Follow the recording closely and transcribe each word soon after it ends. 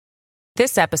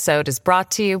This episode is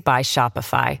brought to you by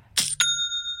Shopify.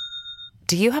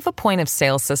 Do you have a point of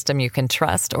sale system you can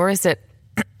trust, or is it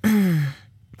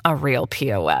a real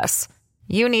POS?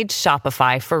 You need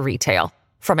Shopify for retail.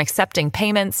 From accepting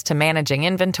payments to managing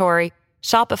inventory,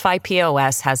 Shopify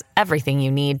POS has everything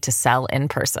you need to sell in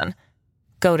person.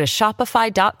 Go to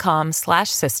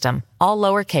shopify.com/system, all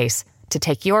lowercase, to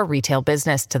take your retail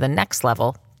business to the next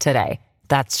level today.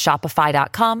 That's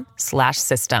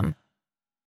shopify.com/system.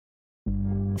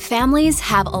 Families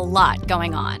have a lot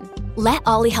going on. Let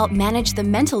Ollie help manage the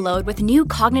mental load with new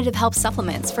cognitive help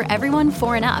supplements for everyone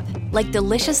 4 and up, like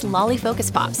delicious Lolly Focus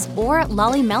Pops or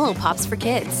Lolly Mellow Pops for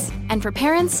kids. And for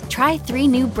parents, try 3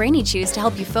 new Brainy Chews to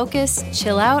help you focus,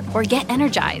 chill out, or get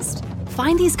energized.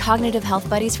 Find these cognitive health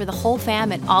buddies for the whole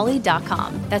fam at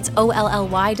ollie.com. That's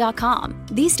OLLY.com.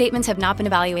 These statements have not been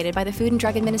evaluated by the Food and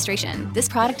Drug Administration. This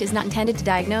product is not intended to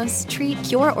diagnose, treat,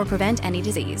 cure, or prevent any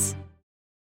disease.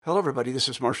 Hello, everybody. This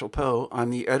is Marshall Poe. I'm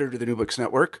the editor of the New Books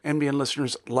Network. NBN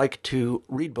listeners like to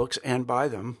read books and buy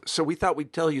them. So we thought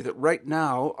we'd tell you that right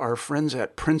now, our friends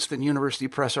at Princeton University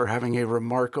Press are having a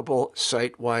remarkable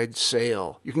site-wide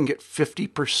sale. You can get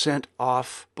 50%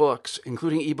 off books,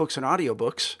 including ebooks and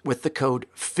audiobooks, with the code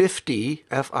 50,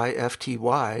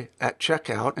 F-I-F-T-Y, at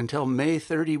checkout until May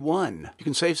 31. You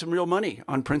can save some real money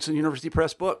on Princeton University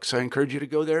Press books. I encourage you to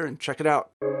go there and check it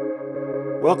out.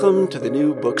 Welcome to the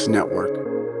New Books Network.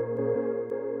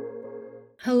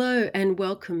 Hello and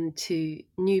welcome to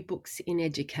New Books in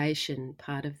Education,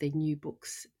 part of the New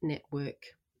Books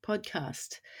Network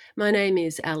podcast. My name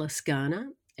is Alice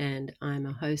Garner and I'm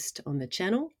a host on the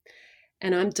channel,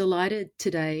 and I'm delighted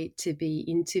today to be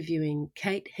interviewing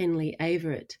Kate Henley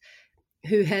Averett,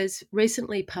 who has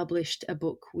recently published a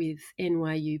book with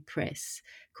NYU Press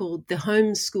called The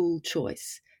Homeschool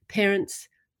Choice: Parents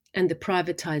and the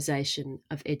Privatization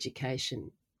of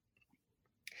Education.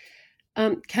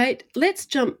 Kate, let's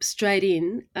jump straight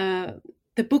in.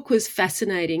 The book was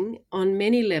fascinating on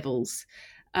many levels,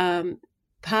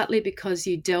 partly because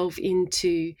you delve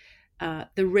into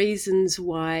the reasons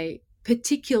why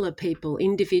particular people,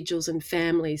 individuals and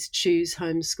families choose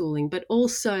homeschooling, but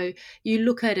also you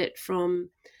look at it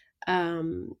from a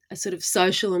sort of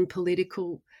social and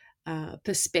political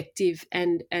perspective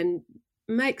and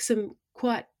make some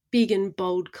quite big and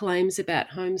bold claims about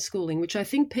homeschooling, which I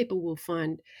think people will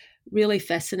find really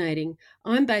fascinating.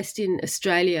 I'm based in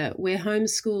Australia, where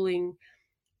homeschooling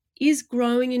is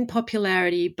growing in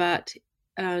popularity, but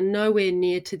nowhere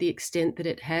near to the extent that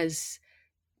it has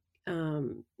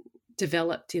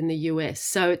developed in the US.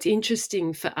 So it's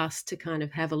interesting for us to kind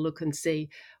of have a look and see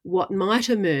what might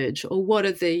emerge, or what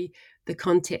are the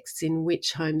contexts in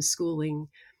which homeschooling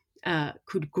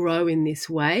could grow in this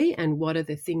way, and what are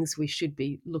the things we should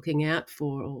be looking out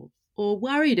for or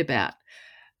worried about.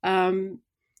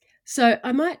 So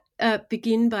I might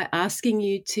begin by asking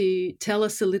you to tell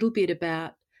us a little bit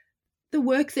about the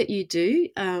work that you do,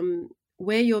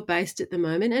 where you're based at the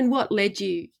moment, and what led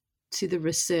you to the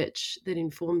research that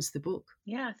informs the book.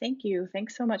 Yeah, thank you.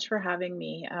 Thanks so much for having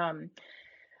me.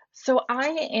 So I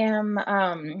am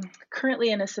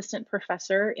currently an assistant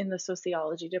professor in the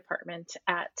sociology department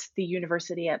at the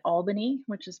University at Albany,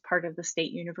 which is part of the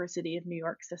State University of New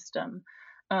York system.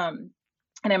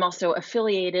 And I'm also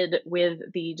affiliated with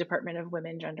the Department of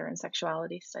Women, Gender, and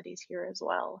Sexuality Studies here as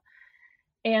well.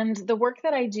 And the work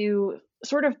that I do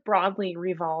sort of broadly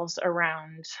revolves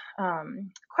around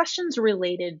questions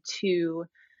related to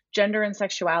gender and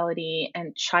sexuality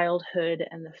and childhood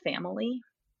and the family.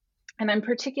 And I'm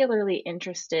particularly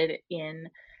interested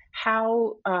in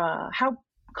how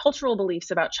cultural beliefs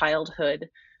about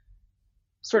childhood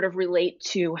sort of relate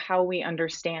to how we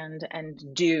understand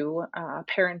and do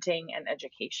parenting and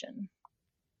education.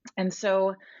 And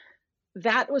so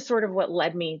that was sort of what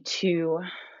led me to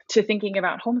thinking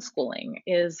about homeschooling,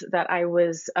 is that I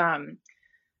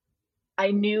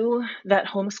knew that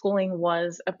homeschooling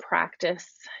was a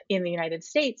practice in the United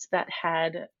States that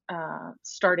had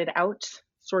started out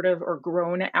sort of, or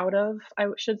grown out of, I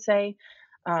should say,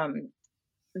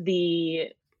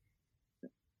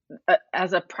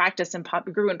 as a practice and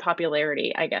grew in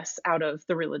popularity, I guess, out of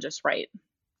the religious right.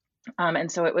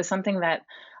 And so it was something that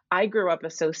I grew up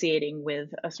associating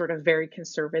with a sort of very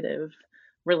conservative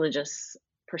religious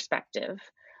perspective.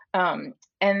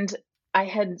 And I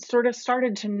had sort of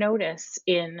started to notice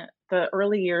in the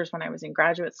early years when I was in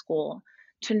graduate school,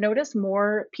 to notice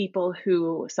more people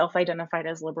who self-identified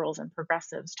as liberals and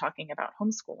progressives talking about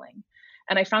homeschooling.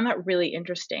 And I found that really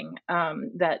interesting,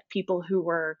 that people who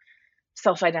were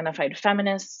self-identified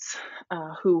feminists,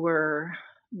 who were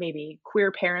maybe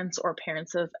queer parents or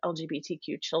parents of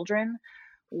LGBTQ children,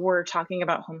 were talking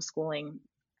about homeschooling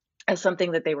as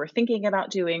something that they were thinking about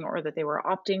doing or that they were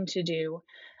opting to do.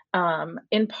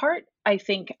 In part, I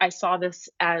think I saw this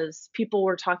as people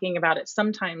were talking about it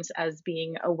sometimes as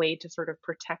being a way to sort of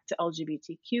protect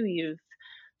LGBTQ youth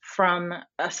from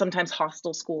a sometimes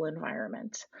hostile school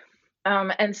environment.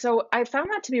 And so I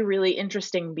found that to be really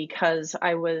interesting because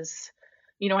I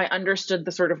understood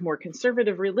the sort of more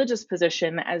conservative religious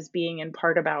position as being in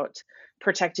part about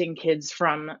protecting kids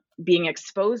from being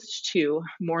exposed to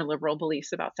more liberal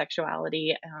beliefs about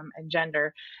sexuality and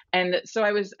gender. And so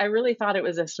I really thought it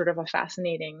was a sort of a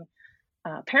fascinating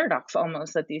paradox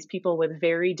almost that these people with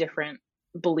very different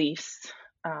beliefs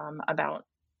about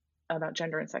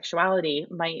gender and sexuality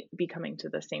might be coming to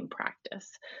the same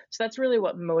practice. So that's really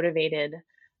what motivated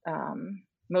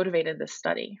this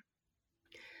study.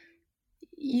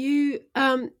 You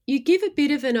give a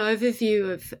bit of an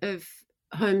overview of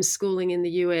homeschooling in the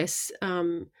US,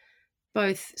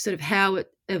 both sort of how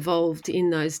it evolved in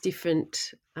those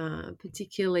different,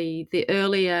 particularly the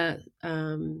earlier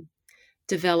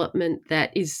development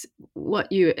that is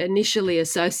what you initially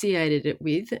associated it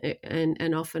with,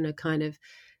 and often a kind of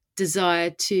desire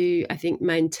to, I think,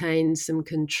 maintain some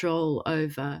control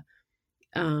over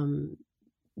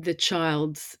the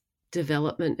child's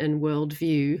development and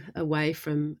worldview away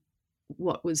from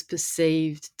what was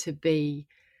perceived to be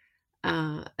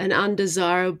an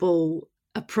undesirable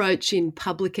approach in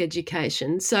public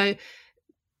education. So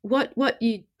what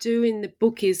you do in the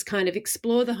book is kind of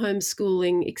explore the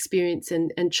homeschooling experience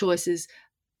and choices,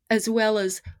 as well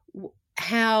as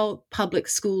how public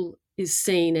school is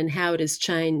seen and how it has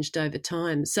changed over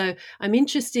time. So I'm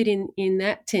interested in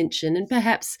that tension, and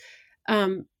perhaps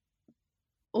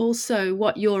also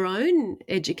what your own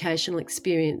educational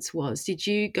experience was. Did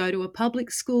you go to a public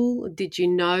school? Did you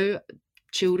know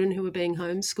children who were being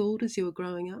homeschooled as you were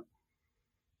growing up?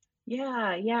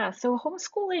 Yeah. So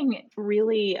homeschooling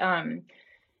really,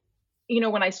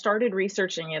 when I started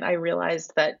researching it, I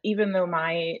realized that even though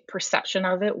my perception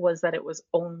of it was that it was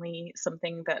only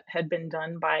something that had been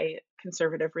done by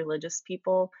conservative religious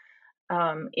people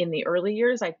in the early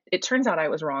years, it turns out I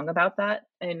was wrong about that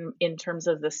in terms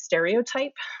of the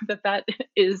stereotype that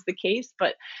is the case.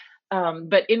 But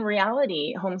in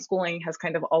reality, homeschooling has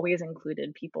kind of always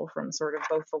included people from sort of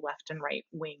both the left and right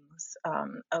wings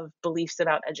of beliefs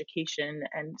about education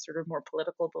and sort of more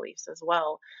political beliefs as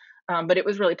well. But it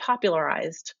was really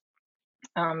popularized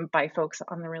by folks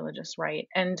on the religious right,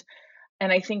 and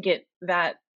I think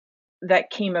that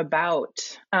came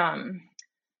about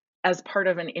as part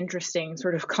of an interesting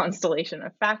sort of constellation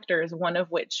of factors. One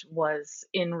of which was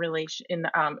in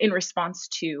response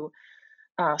to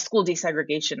school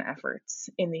desegregation efforts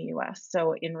in the U.S.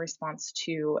 So in response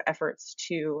to efforts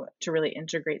to really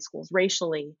integrate schools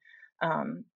racially,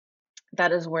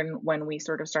 that is when we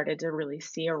sort of started to really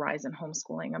see a rise in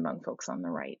homeschooling among folks on the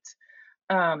right.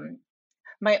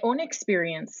 My own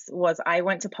experience was I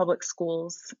went to public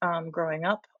schools growing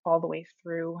up all the way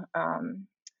through, all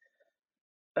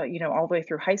the way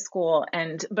through high school,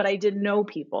 but I did know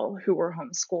people who were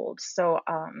homeschooled. So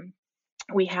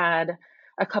we had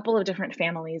a couple of different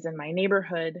families in my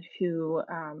neighborhood who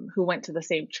went to the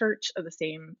same church, or the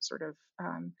same sort of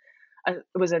it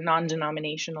was a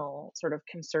non-denominational sort of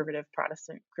conservative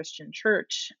Protestant Christian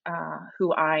church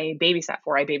who I babysat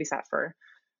for. I babysat for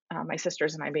my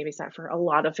sisters, and I babysat for a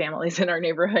lot of families in our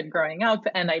neighborhood growing up,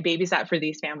 and I babysat for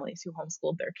these families who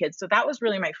homeschooled their kids. So that was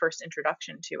really my first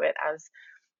introduction to it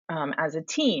as a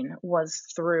teen, was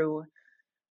through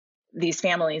these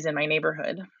families in my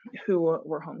neighborhood who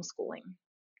were homeschooling.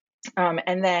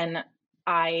 And then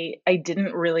I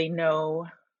didn't really know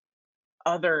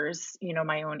others,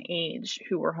 my own age,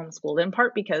 who were homeschooled, in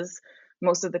part because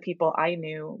most of the people I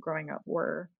knew growing up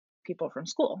were people from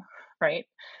school, right?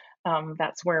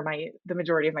 That's where the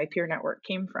majority of my peer network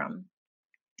came from.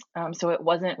 So it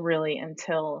wasn't really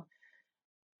until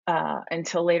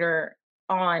later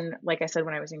on, like I said,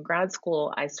 when I was in grad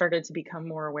school, I started to become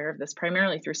more aware of this,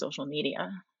 primarily through social media,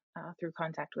 through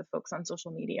contact with folks on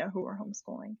social media who were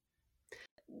homeschooling.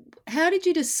 How did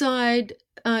you decide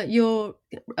your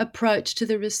approach to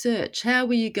the research? How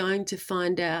were you going to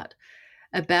find out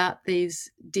about these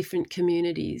different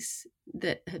communities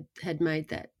that had made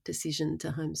that decision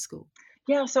to homeschool?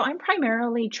 Yeah, so I'm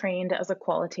primarily trained as a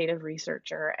qualitative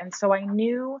researcher. And so I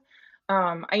knew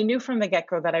from the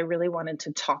get-go that I really wanted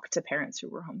to talk to parents who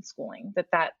were homeschooling,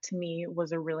 that to me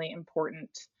was a really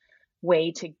important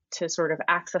way to sort of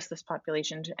access this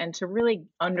population and to really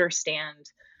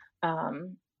understand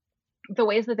the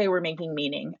ways that they were making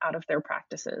meaning out of their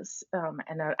practices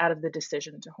and out of the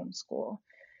decision to homeschool.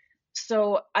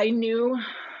 So I knew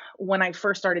when I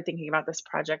first started thinking about this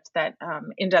project, that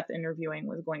in-depth interviewing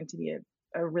was going to be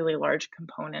a really large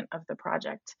component of the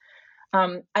project.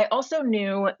 I also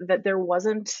knew that there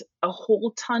wasn't a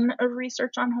whole ton of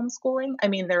research on homeschooling. I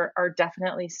mean, there are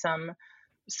definitely some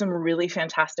really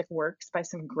fantastic works by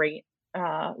some great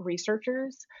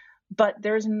researchers, but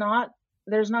there's not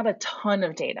a ton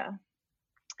of data.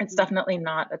 It's definitely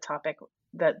not a topic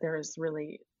that there's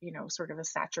really, sort of a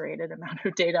saturated amount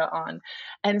of data on.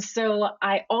 And so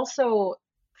I also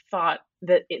thought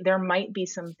that there might be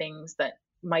some things that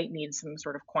might need some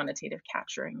sort of quantitative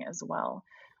capturing as well.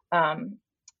 And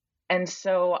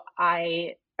so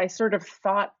I sort of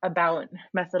thought about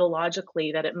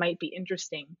methodologically that it might be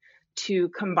interesting to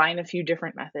combine a few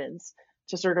different methods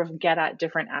to sort of get at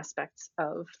different aspects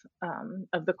of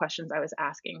the questions I was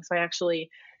asking. So I actually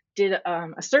did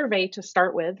a survey to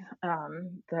start with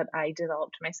that I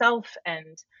developed myself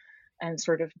and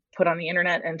sort of put on the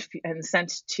internet and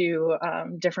sent to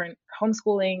different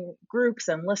homeschooling groups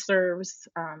and listservs.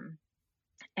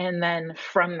 And then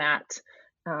from that,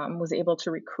 was able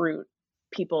to recruit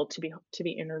people to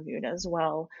be interviewed as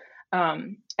well.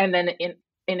 And then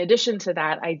in addition to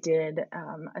that, I did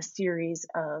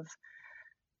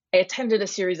I attended a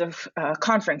series of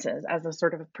conferences as a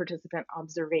sort of a participant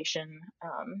observation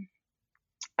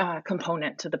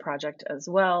component to the project as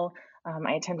well.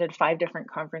 I attended 5 different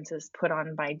conferences put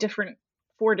on by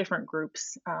 4 different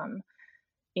groups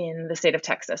in the state of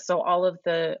Texas. So all of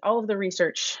the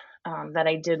research that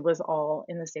I did was all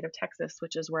in the state of Texas,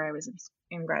 which is where I was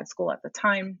in grad school at the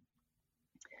time.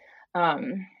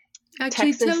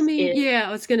 Actually, tell me, I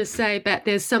was going to say about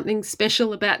there's something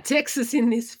special about Texas in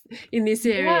this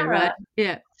area, right?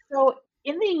 Yeah. So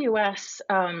in the U.S.,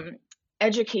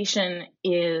 education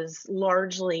is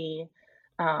largely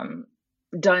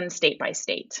done state by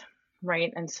state,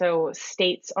 right? And so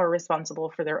states are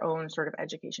responsible for their own sort of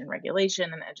education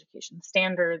regulation and education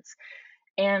standards.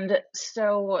 And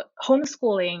so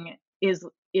homeschooling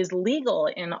is legal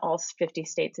in all 50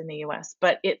 states in the US,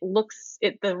 but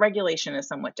the regulation is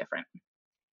somewhat different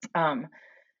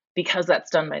because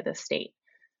that's done by the state.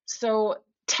 So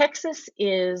Texas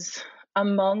is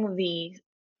among the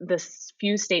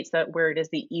few states where it is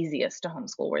the easiest to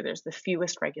homeschool, where there's the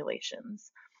fewest regulations.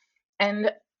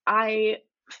 And I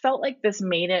felt like this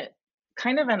made it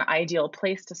kind of an ideal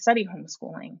place to study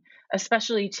homeschooling,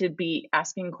 especially to be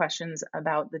asking questions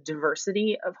about the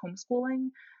diversity of homeschooling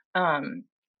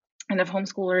and of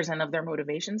homeschoolers and of their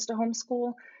motivations to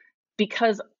homeschool.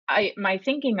 Because my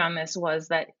thinking on this was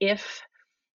that if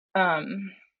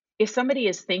somebody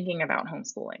is thinking about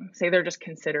homeschooling, say they're just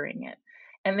considering it,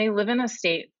 and they live in a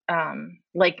state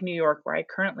like New York, where I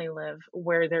currently live,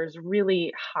 where there's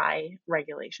really high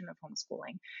regulation of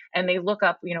homeschooling, and they look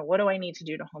up, what do I need to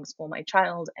do to homeschool my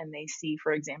child? And they see,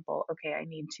 for example, okay, I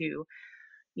need to,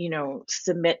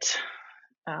 submit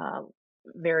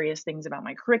various things about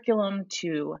my curriculum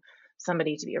to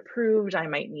somebody to be approved. I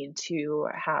might need to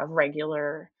have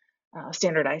regular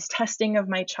standardized testing of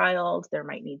my child. There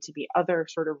might need to be other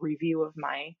sort of review of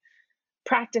my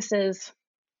practices.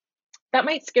 That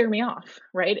might scare me off,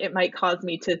 right? It might cause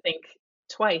me to think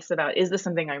twice about, is this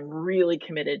something I'm really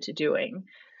committed to doing?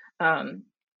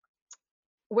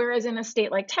 Whereas in a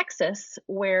state like Texas,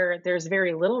 where there's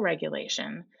very little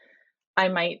regulation, I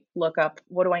might look up,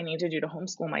 what do I need to do to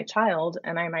homeschool my child?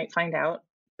 And I might find out,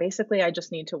 basically, I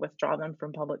just need to withdraw them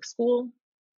from public school.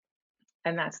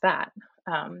 And that's that.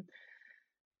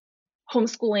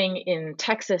 Homeschooling in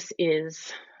Texas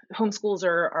homeschools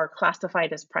are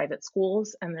classified as private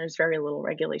schools, and there's very little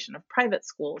regulation of private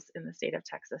schools in the state of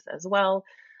Texas as well.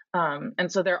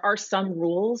 And so there are some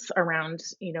rules around,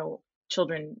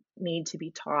 children need to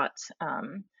be taught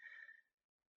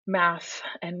math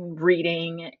and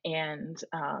reading and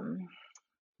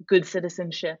good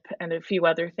citizenship and a few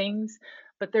other things,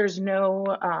 but there's no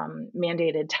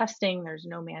mandated testing, there's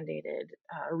no mandated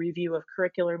review of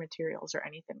curricular materials or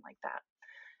anything like that.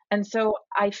 And so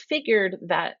I figured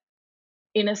that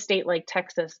in a state like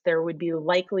Texas, there would be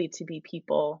likely to be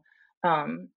people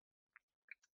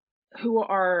who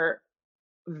are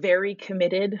very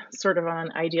committed sort of on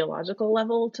an ideological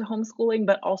level to homeschooling,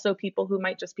 but also people who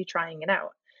might just be trying it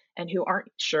out and who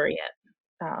aren't sure yet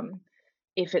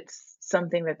if it's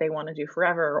something that they want to do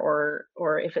forever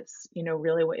or if it's,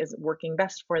 really what is working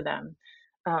best for them,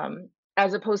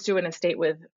 as opposed to in a state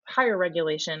with higher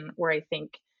regulation where I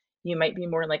think you might be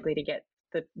more likely to get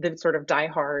the sort of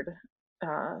diehard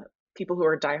people who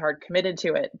are diehard committed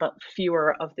to it, but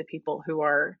fewer of the people who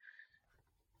are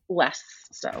less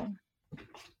so.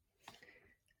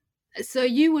 So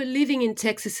you were living in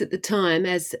Texas at the time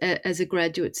as a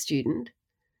graduate student.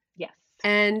 Yes.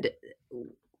 And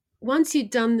once you'd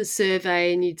done the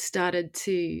survey and you'd started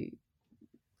to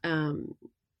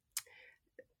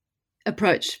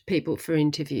approach people for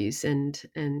interviews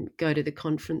and go to the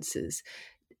conferences,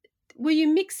 were you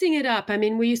mixing it up? I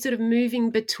mean, were you sort of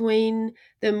moving between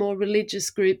the more religious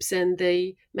groups and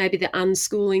maybe the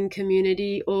unschooling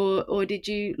community, or did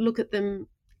you look at them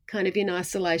kind of in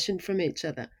isolation from each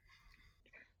other?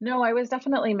 No, I was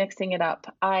definitely mixing it up.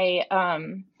 I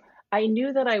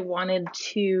knew that I wanted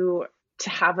to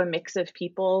have a mix of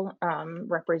people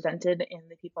represented in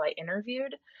the people I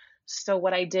interviewed. So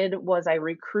what I did was I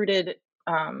recruited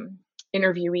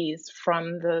interviewees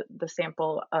from the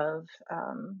sample of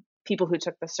people who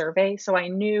took the survey. So I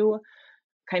knew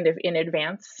kind of in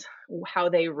advance how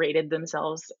they rated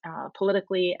themselves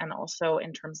politically and also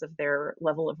in terms of their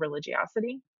level of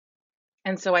religiosity.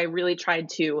 And so I really tried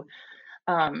to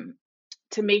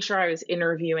make sure I was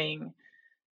interviewing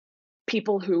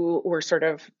people who were sort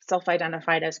of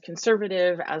self-identified as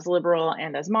conservative, as liberal,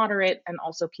 and as moderate, and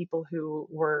also people who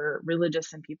were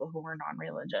religious and people who were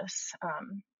non-religious.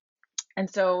 And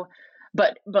so,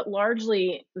 but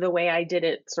largely the way I did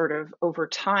it sort of over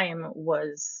time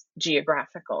was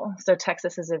geographical. So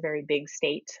Texas is a very big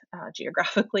state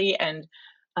geographically, and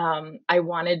I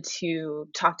wanted to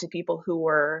talk to people who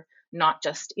were not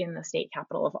just in the state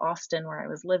capital of Austin where I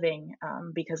was living,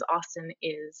 because Austin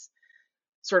is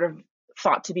sort of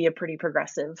thought to be a pretty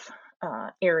progressive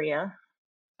area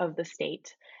of the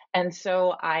state. And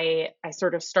so I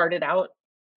sort of started out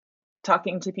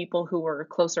talking to people who were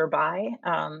closer by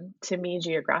to me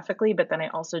geographically, but then I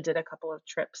also did a couple of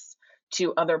trips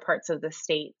to other parts of the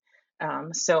state.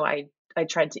 So I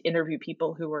tried to interview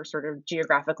people who were sort of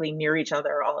geographically near each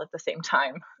other all at the same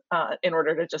time in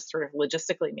order to just sort of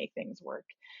logistically make things work.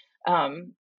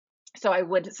 So I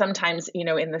would sometimes,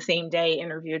 in the same day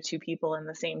interview two people in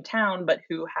the same town, but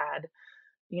who had,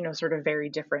 sort of very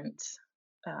different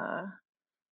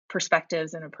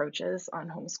perspectives and approaches on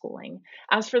homeschooling.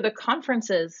 As for the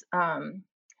conferences,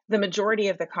 the majority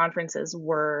of the conferences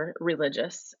were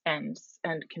religious and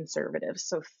conservative.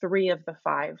 So 3 of the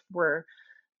 5 were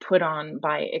put on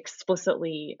by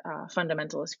explicitly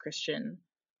fundamentalist Christian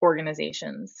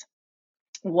organizations.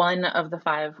 1 of the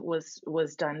 5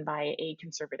 was done by a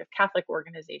conservative Catholic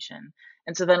organization,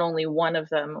 and so then only 1 of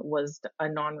them was a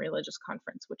non-religious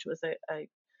conference, which was a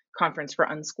conference for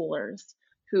unschoolers.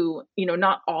 Who,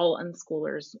 not all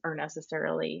unschoolers are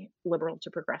necessarily liberal to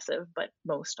progressive, but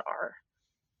most are.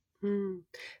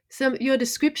 Your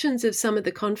descriptions of some of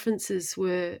the conferences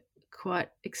were quite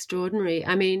extraordinary.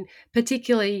 I mean,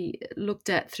 particularly looked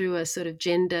at through a sort of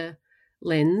gender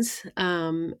lens,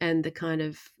 and the kind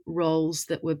of roles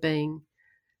that were being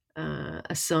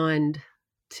assigned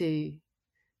to,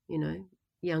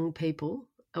 young people,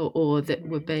 or that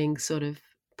were being sort of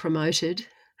promoted.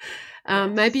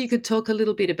 Yes. Maybe you could talk a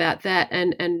little bit about that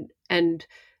and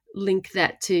link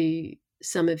that to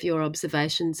some of your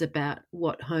observations about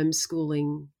what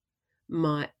homeschooling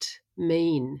might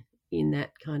mean in that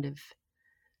kind of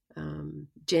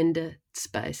gender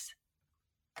space.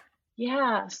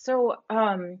 Yeah. So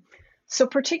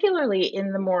particularly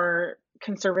in the more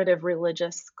conservative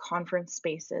religious conference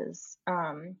spaces,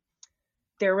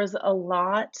 there was a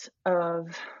lot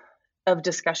of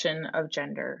discussion of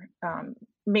gender.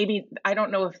 Maybe, I don't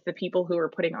know if the people who are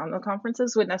putting on the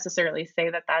conferences would necessarily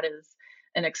say that is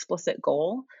an explicit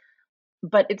goal,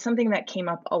 but it's something that came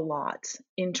up a lot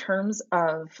in terms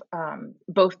of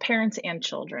both parents and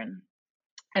children.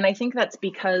 And I think that's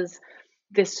because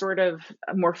this sort of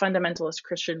more fundamentalist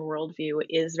Christian worldview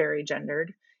is very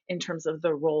gendered in terms of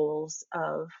the roles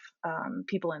of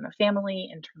people in the family,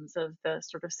 in terms of the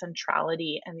sort of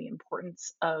centrality and the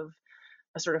importance of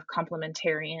a sort of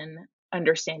complementarian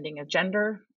understanding of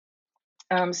gender.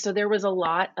 So there was a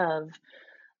lot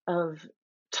of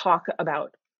talk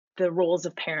about the roles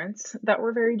of parents that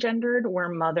were very gendered, where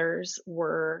mothers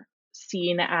were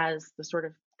seen as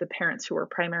the parents who were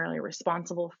primarily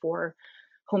responsible for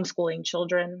homeschooling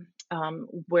children,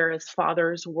 whereas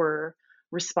fathers were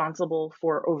responsible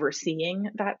for overseeing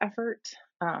that effort.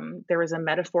 There was a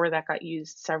metaphor that got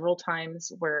used several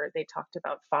times where they talked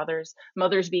about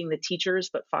mothers being the teachers,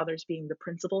 but fathers being the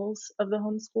principals of the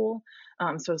homeschool.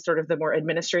 So sort of the more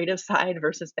administrative side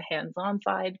versus the hands-on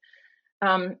side.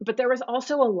 But there was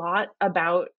also a lot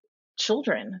about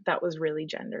children that was really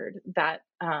gendered, that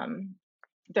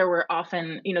there were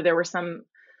often, there were some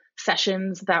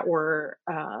sessions that were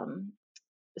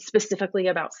specifically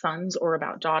about sons or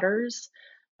about daughters,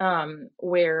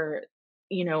 where,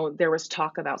 there was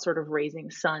talk about sort of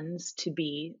raising sons to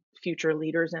be future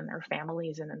leaders in their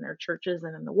families and in their churches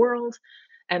and in the world,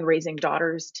 and raising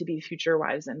daughters to be future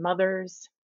wives and mothers.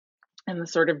 and the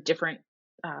sort of different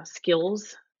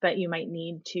skills that you might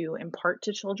need to impart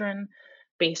to children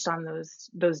based on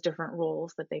those different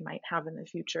roles that they might have in the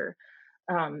future.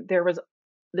 There was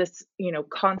this,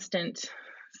 constant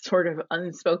sort of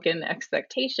unspoken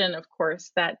expectation, of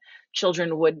course, that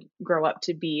children would grow up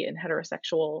to be in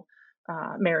heterosexual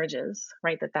marriages,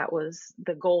 right? That was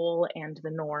the goal and the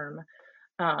norm,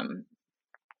 um,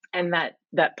 and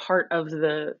that part of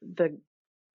the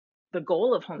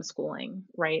goal of homeschooling,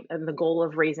 right, and the goal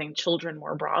of raising children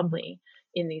more broadly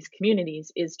in these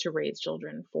communities is to raise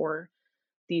children for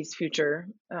these future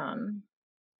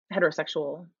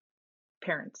heterosexual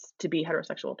parents, to be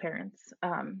heterosexual parents.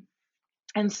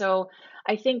 And so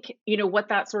I think, what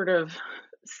that sort of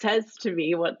says to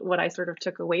me, what I sort of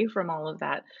took away from all of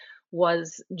that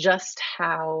was just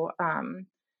how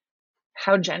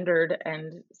gendered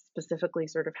and specifically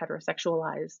sort of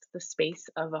heterosexualized the space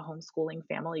of a homeschooling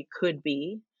family could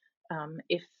be,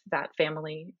 if that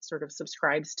family sort of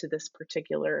subscribes to this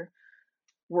particular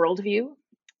worldview,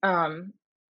 um,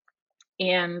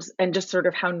 and just sort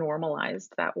of how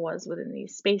normalized that was within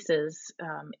these spaces,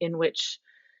 in which,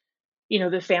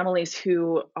 the families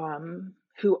who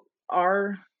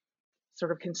are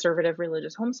sort of conservative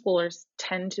religious homeschoolers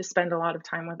tend to spend a lot of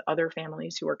time with other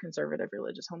families who are conservative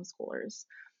religious homeschoolers.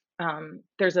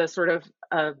 There's a sort of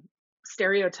a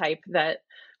stereotype that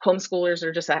homeschoolers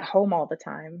are just at home all the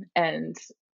time and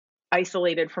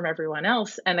isolated from everyone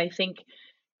else. And I think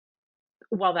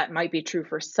while that might be true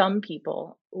for some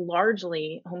people,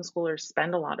 largely homeschoolers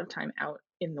spend a lot of time out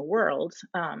in the world.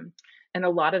 And a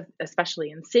lot of, especially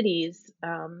in cities,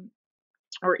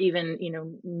 or even,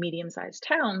 medium-sized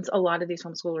towns, a lot of these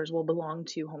homeschoolers will belong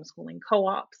to homeschooling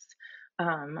co-ops,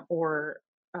 or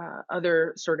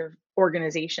other sort of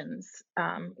organizations,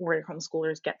 where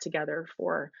homeschoolers get together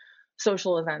for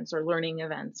social events or learning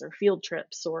events or field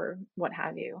trips or what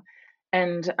have you.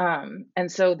 And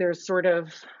so there's sort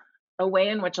of a way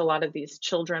in which a lot of these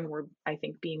children were, I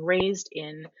think, being raised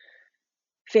in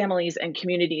families and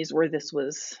communities where this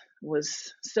was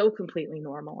so completely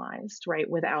normalized, right,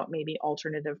 without maybe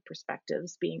alternative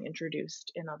perspectives being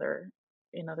introduced in other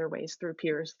ways, through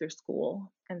peers, through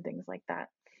school, and things like that.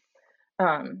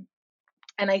 And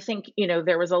I think,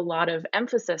 there was a lot of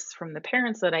emphasis from the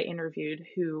parents that I interviewed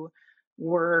who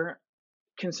were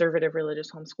conservative religious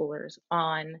homeschoolers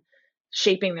on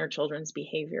shaping their children's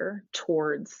behavior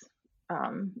towards,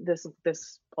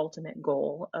 this ultimate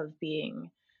goal of being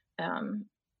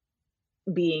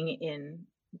in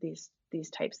these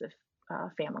types of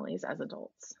families as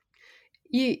adults.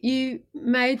 You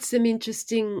made some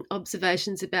interesting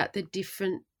observations about the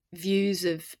different views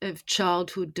of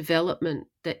childhood development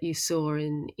that you saw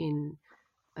in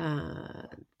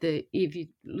if you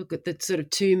look at the sort of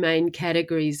two main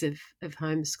categories of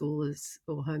homeschoolers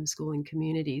or homeschooling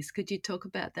communities. Could you talk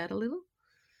about that a little?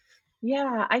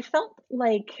 Yeah, I felt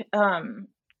like,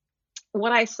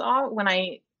 what I saw when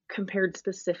I compared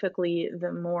specifically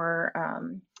the more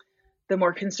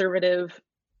conservative,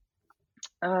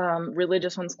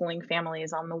 religious homeschooling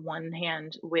families on the one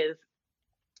hand with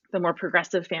the more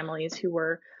progressive families who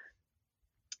were,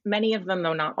 many of them,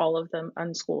 though not all of them,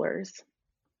 unschoolers.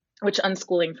 Which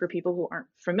unschooling, for people who aren't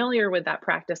familiar with that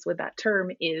practice, with that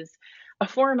term, is a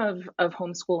form of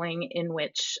homeschooling in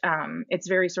which, it's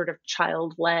very sort of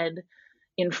child-led,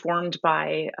 informed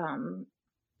by,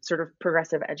 sort of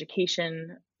progressive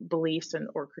education beliefs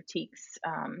or critiques,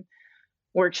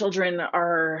 where children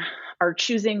are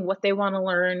choosing what they want to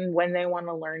learn, when they want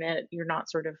to learn it. You're not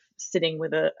sort of sitting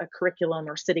with a curriculum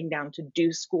or sitting down to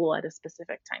do school at a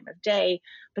specific time of day,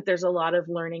 but there's a lot of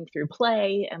learning through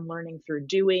play and learning through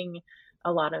doing,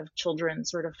 a lot of children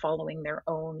sort of following their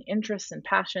own interests and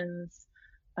passions.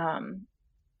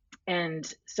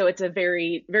 And so it's a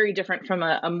very, very different from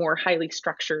a more highly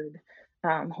structured,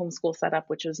 homeschool setup,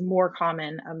 which is more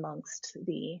common amongst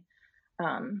the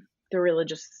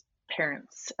religious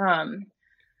parents.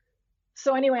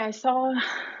 So anyway, I saw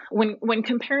when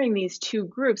comparing these two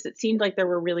groups, it seemed like there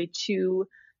were really two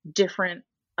different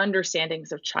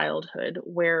understandings of childhood,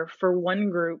 where for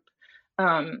one group,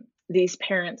 these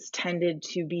parents tended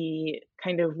to be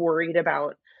kind of worried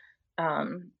about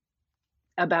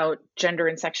gender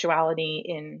and sexuality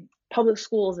in public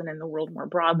schools and in the world more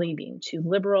broadly being too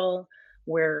liberal,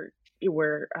 where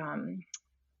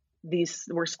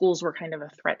schools were kind of a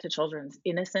threat to children's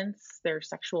innocence, their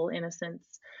sexual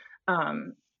innocence.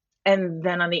 And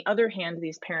then on the other hand,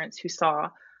 these parents who saw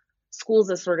schools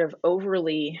as sort of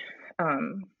overly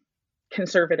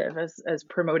conservative, as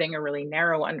promoting a really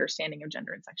narrow understanding of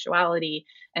gender and sexuality,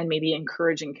 and maybe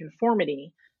encouraging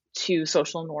conformity to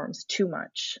social norms too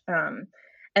much.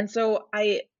 And so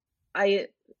I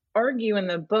argue in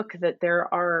the book that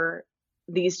there are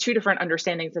these two different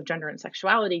understandings of gender and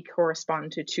sexuality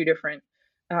correspond to two different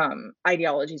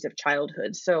ideologies of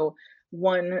childhood. So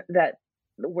one that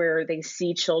where they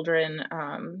see children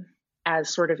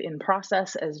as sort of in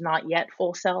process, as not yet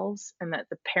full selves, and that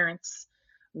the parents'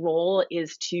 role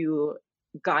is to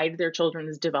guide their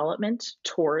children's development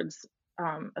towards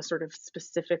a sort of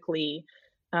specifically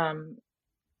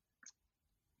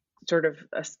sort of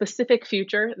a specific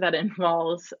future that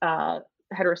involves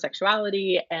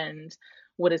heterosexuality and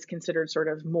what is considered sort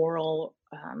of moral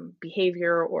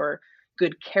behavior, or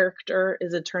good character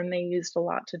is a term they used a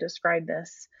lot to describe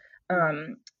this.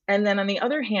 And then on the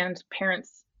other hand,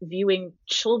 parents viewing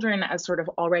children as sort of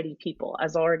already people,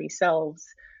 as already selves,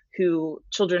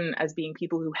 children as being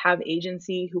people who have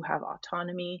agency, who have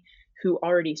autonomy, who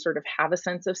already sort of have a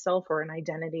sense of self or an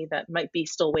identity that might be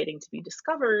still waiting to be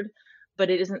discovered, but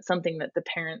it isn't something that the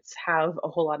parents have a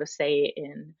whole lot of say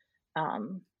in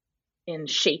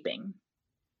shaping.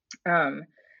 And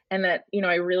that,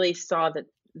 I really saw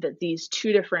that these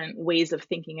two different ways of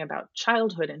thinking about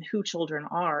childhood and who children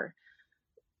are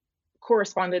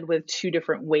corresponded with two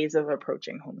different ways of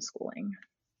approaching homeschooling.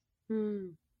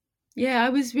 Yeah, I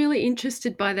was really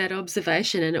interested by that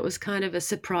observation, and it was kind of a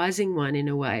surprising one in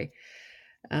a way,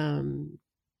 in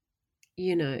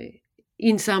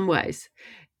some ways.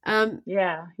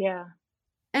 Yeah.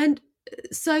 And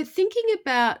so thinking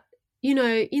about,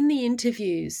 in the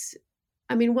interviews,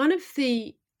 I mean, one of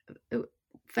the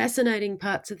fascinating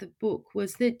parts of the book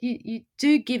was that you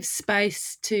do give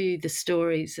space to the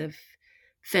stories of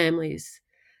families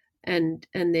and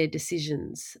their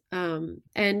decisions.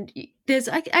 And there's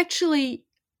actually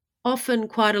often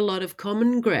quite a lot of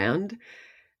common ground,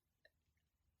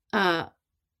 but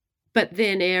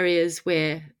then areas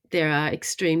where there are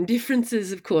extreme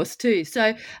differences, of course, too. So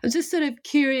I was just sort of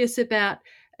curious about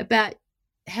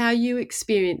how you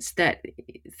experienced that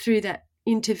through that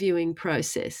interviewing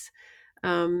process.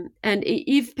 And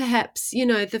if perhaps,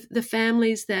 the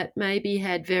families that maybe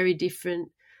had very different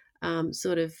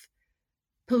sort of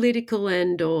political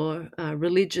and or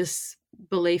religious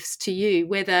beliefs to you,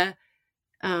 whether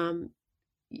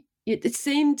it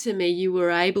seemed to me you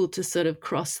were able to sort of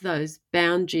cross those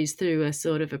boundaries through a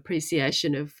sort of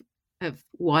appreciation of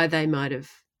why they might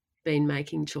have been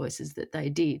making choices that they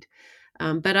did.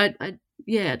 But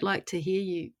I'd like to hear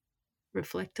you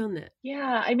reflect on that.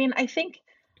 Yeah, I mean, I think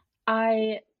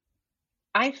I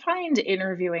find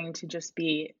interviewing to just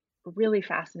be really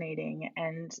fascinating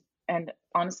and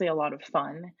honestly a lot of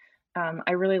fun.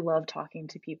 I really love talking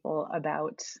to people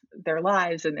about their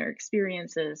lives and their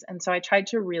experiences, and so I tried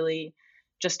to really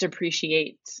just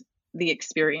appreciate the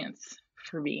experience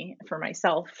for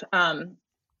myself.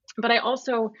 But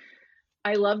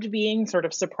I loved being sort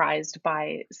of surprised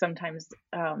by sometimes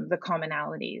the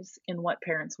commonalities in what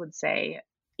parents would say,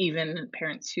 even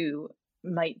parents who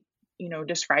might,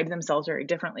 describe themselves very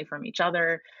differently from each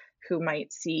other, who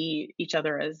might see each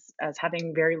other as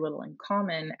having very little in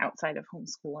common outside of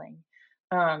homeschooling.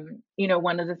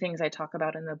 One of the things I talk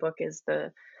about in the book is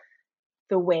the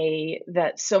way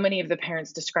that so many of the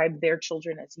parents describe their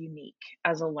children as unique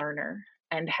as a learner,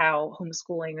 and how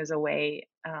homeschooling is a way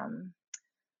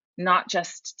not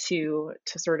just to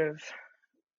sort of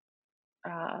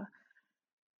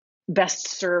best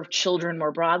serve children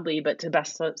more broadly, but to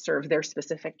best serve their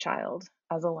specific child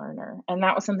as a learner. And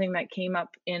that was something that came up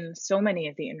in so many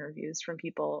of the interviews from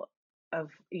people of,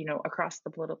 across the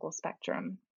political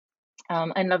spectrum.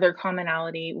 Another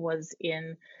commonality was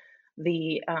in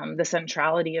the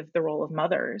centrality of the role of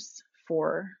mothers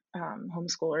for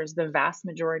homeschoolers. The vast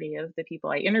majority of the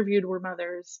people I interviewed were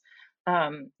mothers.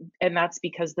 And that's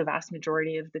because the vast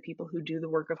majority of the people who do the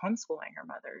work of homeschooling are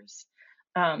mothers.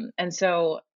 And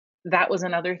so that was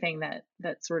another thing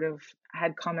that sort of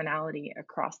had commonality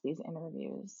across these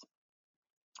interviews.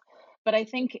 But I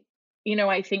think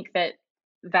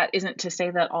that isn't to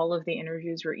say that all of the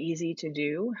interviews were easy to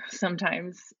do.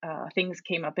 Sometimes things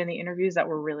came up in the interviews that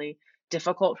were really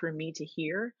difficult for me to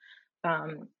hear,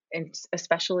 and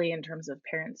especially in terms of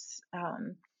parents,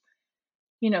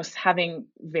 having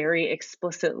very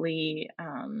explicitly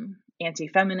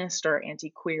anti-feminist or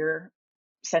anti-queer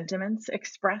sentiments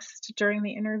expressed during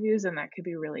the interviews, and that could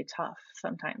be really tough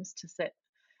sometimes to sit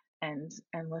and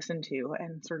listen to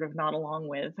and sort of nod along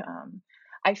with.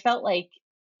 I felt like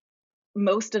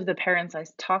most of the parents I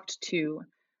talked to,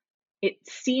 it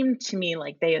seemed to me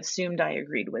like they assumed I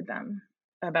agreed with them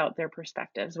about their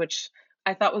perspectives, which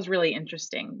I thought was really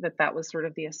interesting, that was sort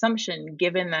of the assumption,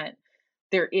 given that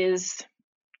there is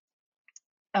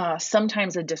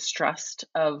sometimes a distrust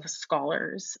of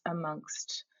scholars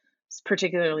amongst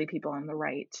particularly people on the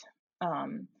right.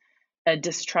 a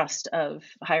distrust of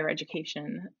higher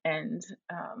education. And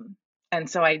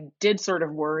so I did sort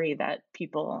of worry that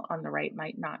people on the right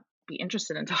might not be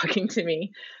interested in talking to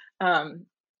me. Um,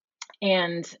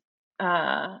 and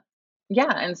yeah,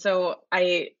 and so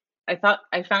I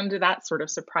found that sort of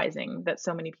surprising that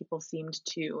so many people seemed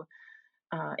to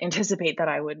anticipate that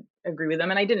I would agree with them.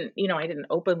 And I didn't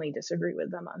openly disagree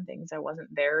with them on things. I wasn't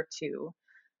there to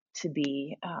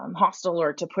be hostile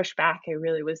or to push back. I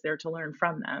really was there to learn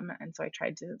from them. And so I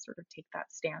tried to sort of take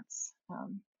that stance.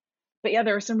 But yeah,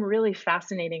 there were some really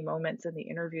fascinating moments in the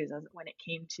interviews when it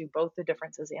came to both the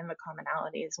differences and the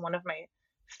commonalities. One of my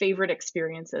favorite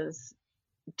experiences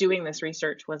doing this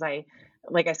research was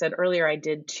like I said earlier, I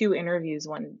did 2 interviews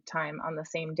one time on the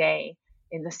same day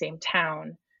in the same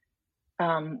town,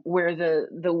 where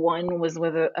the one was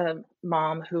with a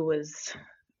mom who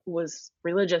was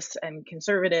religious and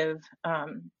conservative.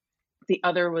 The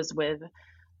other was with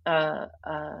a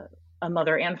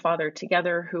mother and father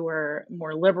together who were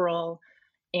more liberal,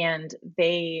 and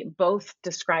they both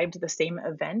described the same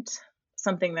event,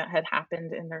 something that had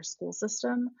happened in their school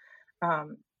system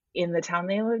in the town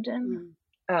they lived in,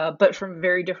 but from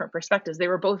very different perspectives. They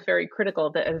were both very critical.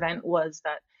 The event was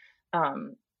that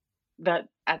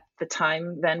at the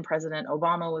time, then President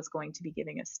Obama was going to be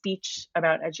giving a speech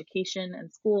about education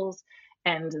and schools,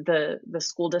 and the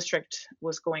school district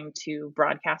was going to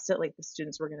broadcast it, like the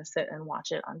students were going to sit and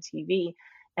watch it on TV,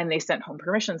 and they sent home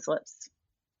permission slips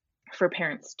for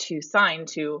parents to sign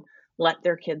to let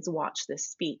their kids watch this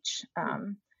speech.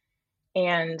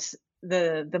 And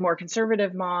the more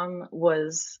conservative mom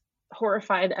was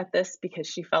horrified at this because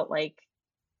she felt like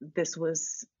this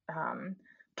was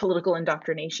political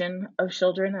indoctrination of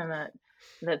children, and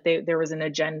that there was an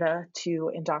agenda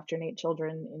to indoctrinate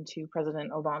children into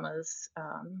President Obama's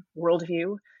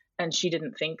worldview, and she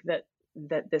didn't think that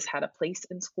this had a place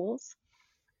in schools.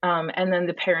 And then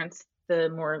the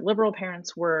more liberal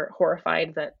parents were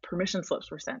horrified that permission slips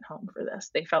were sent home for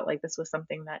this. They felt like this was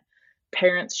something that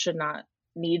parents should not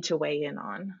need to weigh in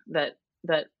on, that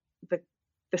the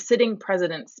sitting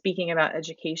president speaking about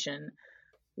education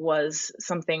was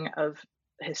something of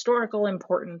historical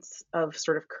importance, of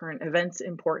sort of current events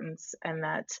importance, and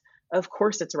that of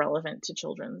course it's relevant to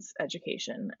children's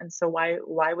education. And so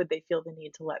why would they feel the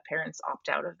need to let parents opt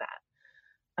out of that?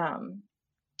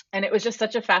 And it was just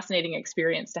such a fascinating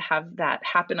experience to have that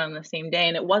happen on the same day.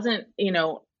 And it wasn't,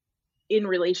 in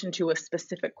relation to a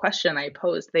specific question I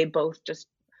posed. They both just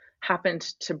happened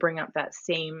to bring up that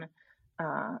same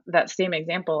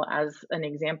example as an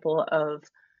example of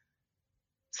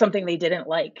something they didn't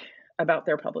like about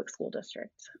their public school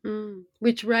district.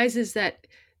 Which raises that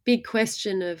big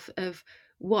question of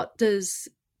what does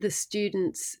the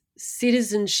students'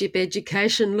 citizenship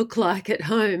education look like at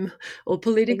home, or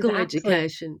political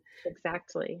education?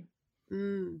 Exactly.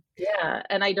 Yeah,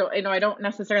 and I don't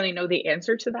necessarily know the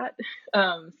answer to that,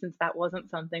 since that wasn't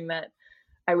something that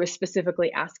I was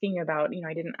specifically asking about.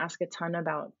 I didn't ask a ton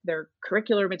about their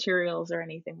curricular materials or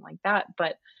anything like that,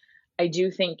 but I do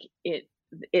think it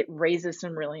raises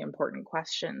some really important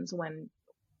questions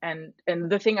and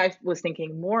the thing I was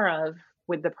thinking more of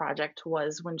with the project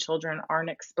was when children aren't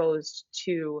exposed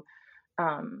to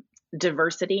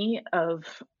diversity of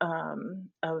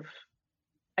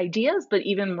ideas, but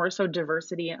even more so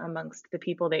diversity amongst the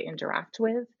people they interact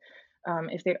with.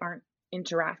 If they aren't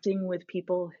interacting with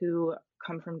people who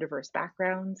come from diverse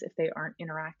backgrounds, if they aren't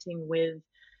interacting with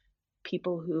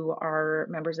people who are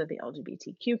members of the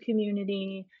LGBTQ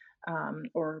community,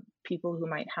 or people who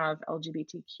might have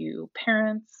LGBTQ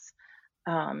parents,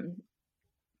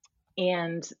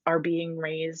 and are being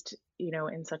raised,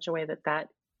 in such a way that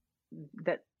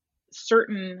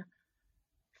certain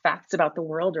facts about the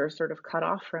world are sort of cut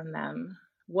off from them.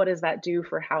 What does that do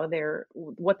for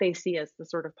what they see as the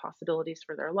sort of possibilities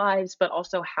for their lives, but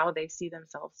also how they see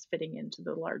themselves fitting into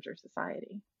the larger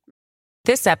society?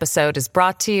 This episode is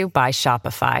brought to you by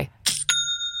Shopify.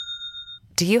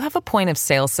 Do you have a point of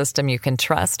sale system you can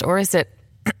trust, or is it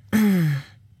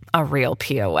a real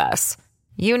POS?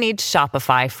 You need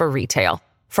Shopify for retail.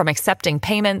 From accepting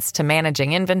payments to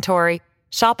managing inventory,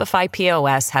 Shopify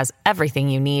POS has everything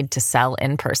you need to sell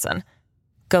in person.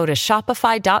 Go to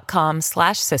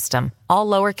shopify.com/system, all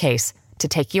lowercase, to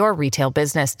take your retail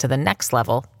business to the next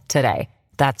level today.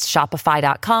 That's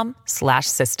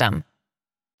shopify.com/system.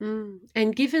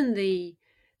 And given the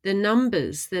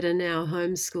numbers that are now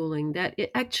homeschooling, that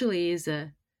it actually is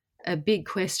a big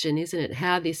question, isn't it?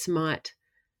 How this might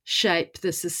shape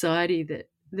the society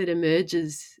that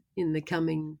emerges in the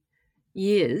coming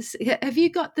years. Have you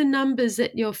got the numbers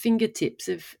at your fingertips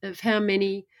of how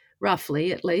many,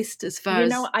 roughly, at least, as far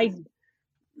as...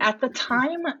 At the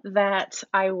time that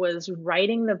I was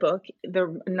writing the book,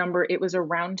 it was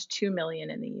around 2 million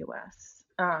in the US.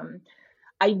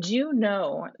 I do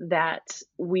know that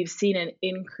we've seen an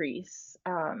increase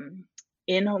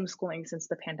in homeschooling since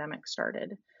the pandemic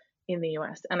started in the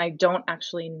US. And I don't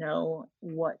actually know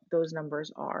what those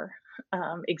numbers are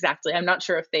exactly. I'm not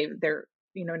sure if their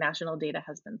national data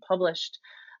has been published.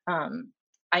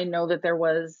 I know that there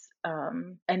was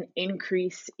an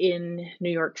increase in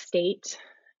New York State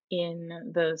in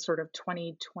the sort of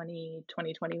 2020,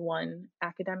 2021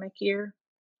 academic year.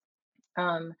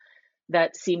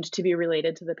 That seemed to be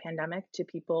related to the pandemic, to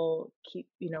people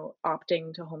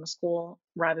opting to homeschool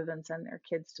rather than send their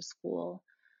kids to school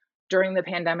during the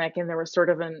pandemic. And there was sort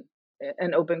of an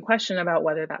open question about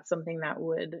whether that's something that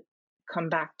would come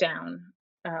back down,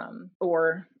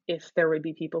 or if there would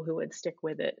be people who would stick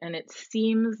with it. And it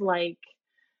seems like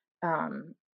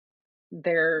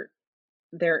there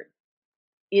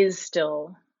is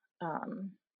still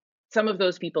some of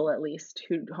those people, at least,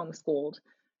 who homeschooled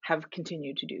have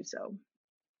continued to do so.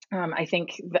 I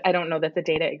think, I don't know that the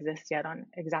data exists yet on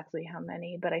exactly how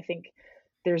many, but I think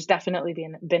there's definitely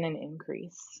been an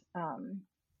increase.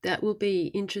 That will be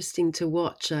interesting to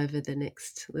watch over the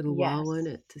next little while, won't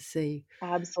it, to see?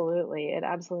 Absolutely. It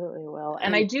absolutely will.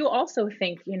 And I do also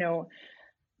think,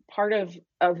 part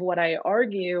of what I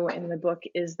argue in the book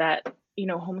is that,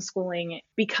 homeschooling,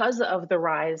 because of the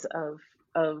rise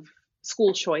of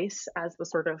school choice as the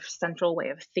sort of central way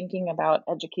of thinking about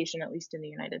education, at least in the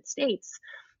United States,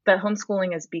 that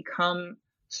homeschooling has become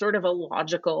sort of a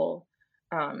logical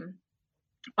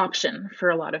option for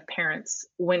a lot of parents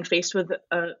when faced with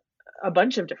a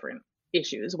bunch of different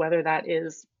issues, whether that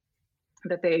is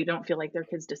that they don't feel like their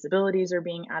kids' disabilities are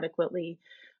being adequately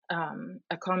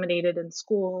accommodated in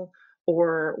school,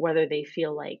 or whether they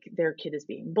feel like their kid is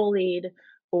being bullied,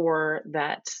 or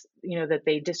that that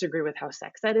they disagree with how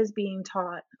sex ed is being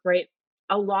taught, right?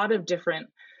 A lot of different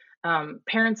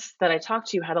parents that I talked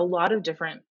to had a lot of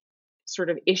different sort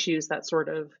of issues that sort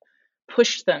of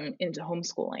pushed them into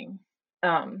homeschooling.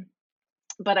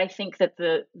 But I think that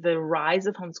the rise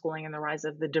of homeschooling and the rise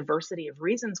of the diversity of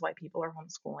reasons why people are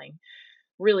homeschooling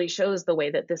really shows the way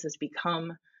that this has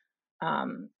become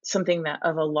something that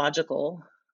of a logical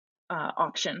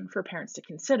option for parents to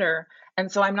consider.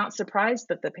 And so I'm not surprised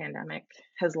that the pandemic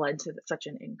has led to such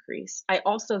an increase. I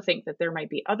also think that there might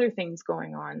be other things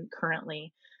going on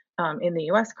currently in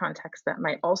the US context that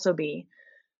might also be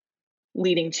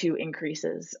leading to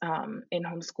increases in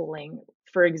homeschooling.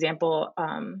 For example,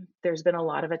 there's been a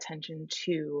lot of attention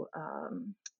to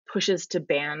pushes to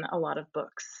ban a lot of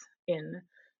books in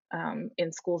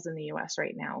schools in the US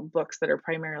right now, books that are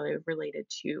primarily related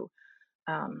to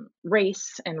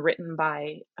race and written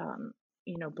by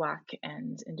Black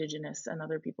and Indigenous and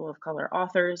other people of color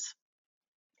authors.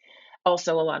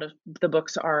 Also, a lot of the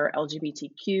books are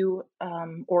LGBTQ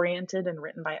oriented and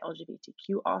written by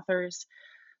LGBTQ authors.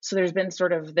 So there's been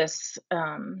sort of this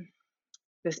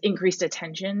increased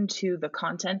attention to the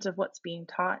content of what's being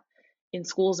taught in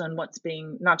schools and what's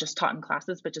being not just taught in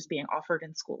classes, but just being offered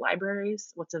in school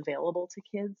libraries, what's available to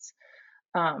kids,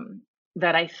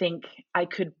 that I think I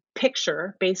could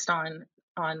picture based on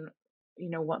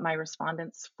what my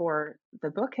respondents for the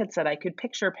book had said. I could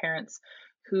picture parents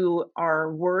who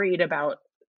are worried about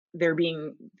there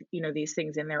being these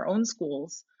things in their own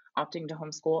schools opting to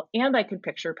homeschool, and I could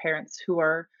picture parents who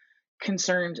are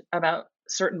concerned about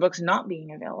certain books not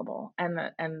being available, and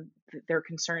they're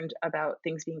concerned about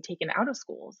things being taken out of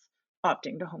schools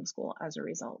opting to homeschool as a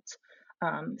result.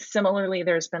 Similarly,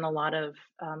 there's been a lot of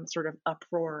sort of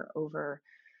uproar over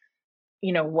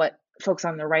what folks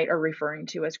on the right are referring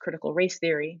to as critical race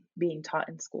theory being taught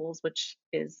in schools, which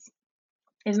is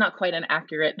not quite an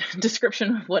accurate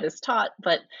description of what is taught,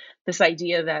 but this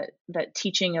idea that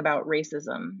teaching about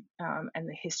racism and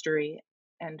the history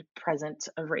and present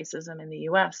of racism in the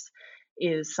US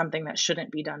is something that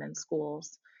shouldn't be done in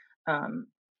schools. And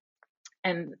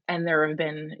there have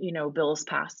been, bills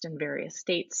passed in various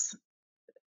states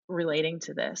relating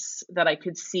to this that I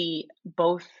could see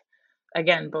both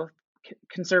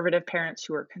conservative parents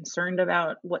who are concerned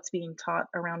about what's being taught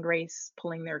around race,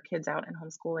 pulling their kids out and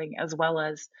homeschooling, as well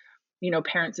as,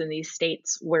 parents in these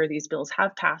states where these bills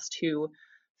have passed who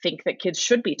think that kids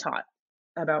should be taught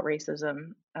about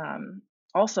racism,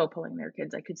 also pulling their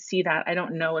kids. I could see that. I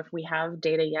don't know if we have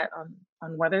data yet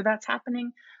on whether that's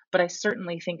happening, but I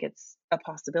certainly think it's a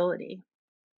possibility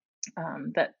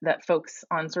that folks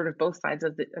on sort of both sides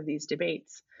of these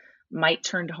debates might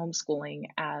turn to homeschooling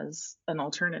as an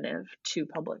alternative to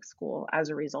public school as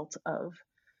a result of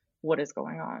what is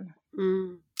going on.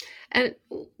 And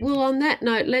well, on that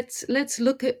note, let's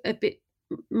look at a bit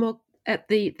more at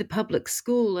the public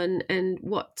school and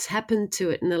what's happened to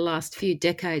it in the last few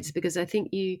decades, because I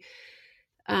think you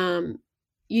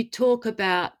talk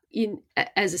about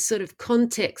as a sort of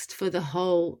context for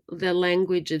the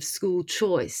language of school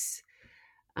choice,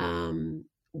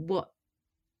 what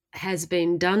has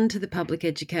been done to the public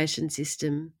education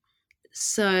system.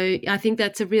 So I think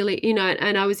that's a really,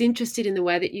 and I was interested in the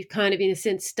way that you kind of, in a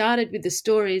sense, started with the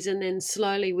stories, and then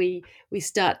slowly we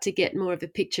start to get more of a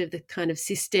picture of the kind of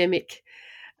systemic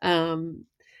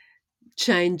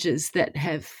changes that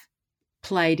have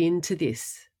played into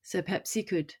this. So perhaps you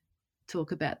could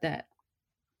talk about that.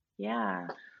 Yeah.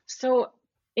 So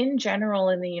in general,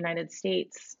 in the United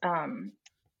States,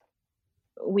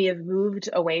 we have moved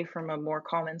away from a more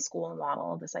common school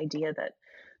model, this idea that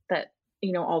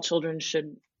all children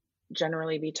should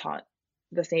generally be taught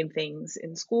the same things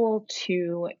in school,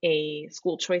 to a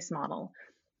school choice model,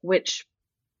 which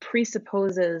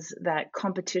presupposes that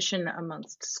competition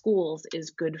amongst schools is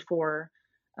good for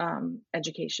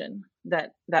education.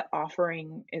 That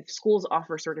if schools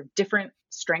offer sort of different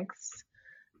strengths,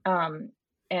 and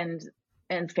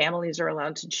families are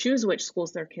allowed to choose which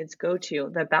schools their kids go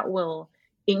to, that will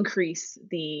increase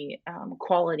the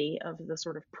quality of the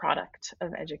sort of product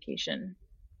of education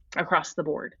across the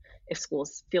board, if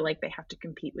schools feel like they have to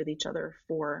compete with each other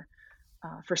for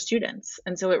students.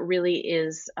 And so it really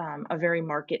is a very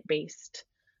market-based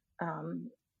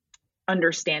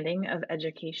understanding of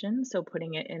education. So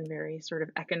putting it in very sort of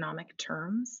economic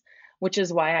terms, which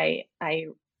is why I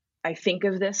think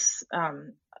of this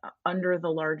under the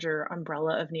larger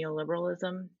umbrella of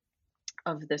neoliberalism,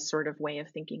 of this sort of way of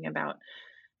thinking about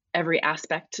every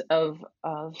aspect of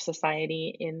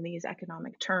society in these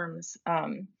economic terms.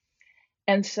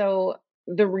 And so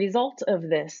the result of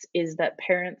this is that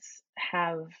parents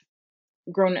have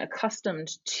grown accustomed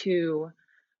to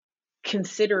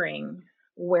considering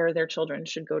where their children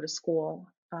should go to school,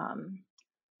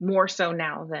 more so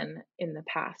now than in the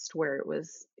past, where it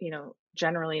was,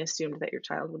 generally assumed that your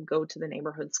child would go to the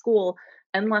neighborhood school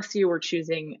unless you were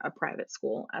choosing a private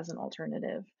school as an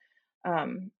alternative.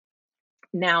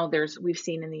 Now we've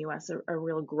seen in the US a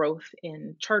real growth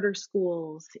in charter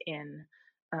schools, in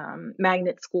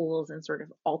magnet schools, and sort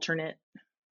of alternative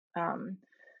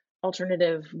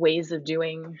ways of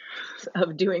doing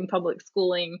public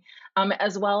schooling,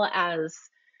 as well as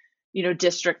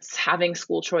districts having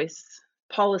school choice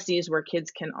policies where kids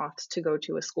can opt to go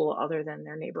to a school other than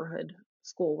their neighborhood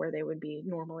school where they would be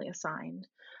normally assigned.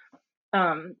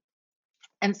 And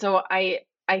so I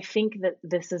think that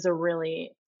this is a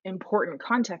really important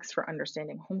context for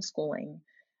understanding homeschooling.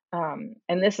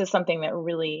 And this is something that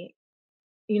really,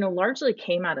 largely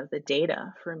came out of the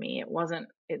data for me.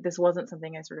 This wasn't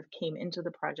something I sort of came into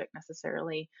the project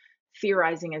necessarily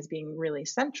theorizing as being really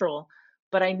central,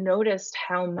 but I noticed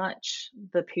how much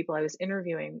the people I was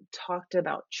interviewing talked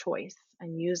about choice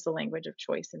and used the language of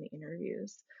choice in the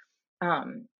interviews.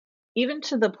 Even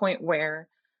to the point where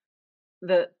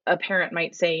a parent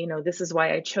might say, this is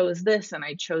why I chose this, and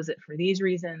I chose it for these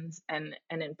reasons. And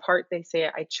in part, they say,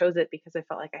 I chose it because I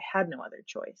felt like I had no other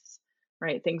choice,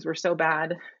 right? Things were so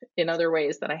bad in other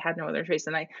ways that I had no other choice.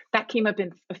 And that came up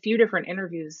in a few different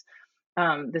interviews,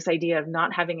 this idea of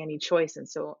not having any choice. And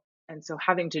so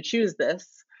having to choose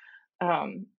this.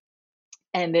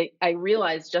 I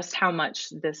realized just how much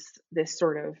this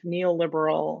sort of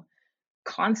neoliberal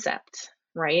concept,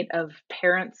 right, of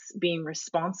parents being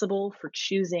responsible for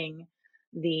choosing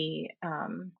the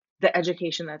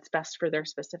education that's best for their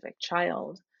specific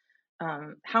child,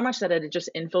 how much that had just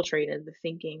infiltrated the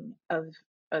thinking of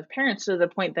parents to the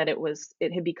point that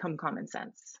it had become common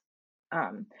sense.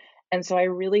 And so I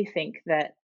really think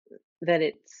that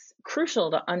it's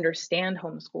crucial to understand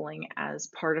homeschooling as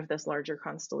part of this larger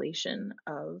constellation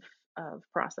of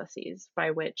processes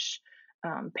by which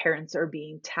parents are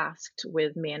being tasked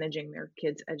with managing their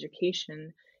kids'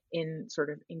 education in sort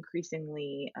of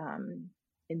increasingly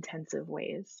intensive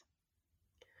ways.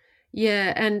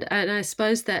 Yeah, and I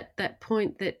suppose that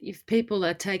point that if people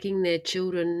are taking their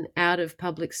children out of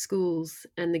public schools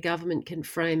and the government can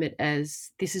frame it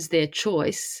as this is their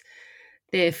choice,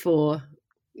 therefore,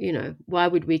 why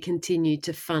would we continue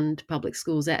to fund public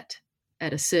schools at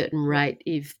a certain rate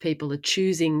if people are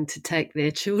choosing to take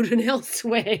their children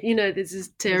elsewhere? This is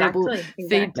terrible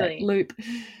feedback loop.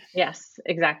 Yes,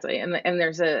 exactly. And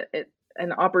there's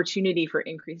an opportunity for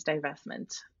increased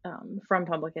divestment from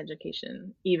public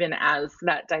education, even as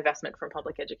that divestment from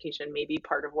public education may be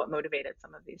part of what motivated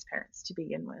some of these parents to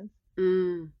begin with.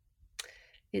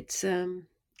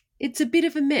 it's a bit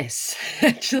of a mess,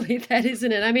 actually, that,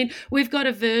 isn't it? I mean, we've got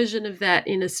a version of that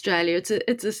in Australia.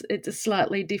 It's a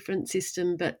slightly different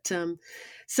system, but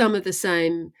some of the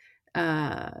same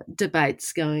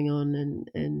debates going on,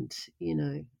 and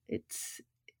it's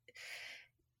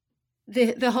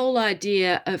the whole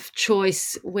idea of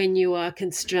choice when you are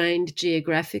constrained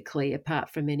geographically, apart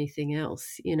from anything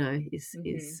else,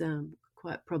 is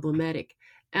quite problematic.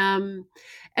 And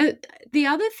the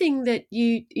other thing that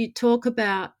you talk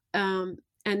about, and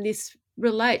this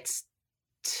relates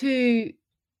to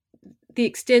the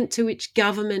extent to which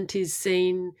government is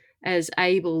seen as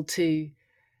able to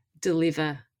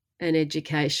deliver an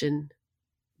education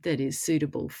that is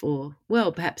suitable for,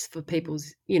 well, perhaps for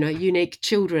people's, unique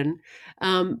children.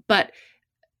 But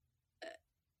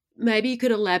maybe you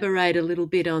could elaborate a little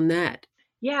bit on that.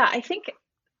 Yeah, I think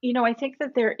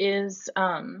that there is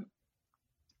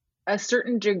a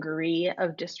certain degree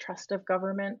of distrust of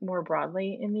government more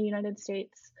broadly in the United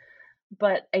States.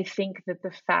 But I think that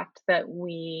the fact that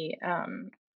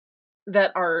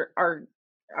that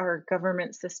our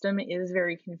government system is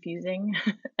very confusing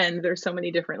and there's so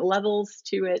many different levels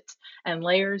to it and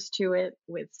layers to it,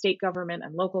 with state government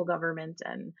and local government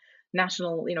and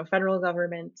national, federal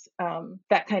government,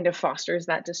 that kind of fosters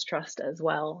that distrust as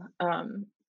well.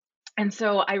 And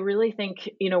so I really think,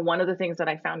 one of the things that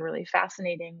I found really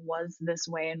fascinating was this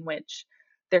way in which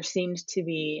there seemed to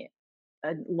be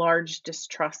a large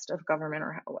distrust of government,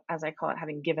 or as I call it,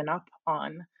 having given up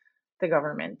on the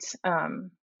government,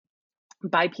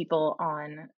 by people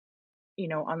on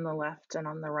the left and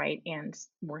on the right, and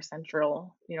more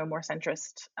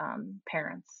centrist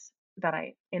parents that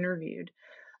I interviewed.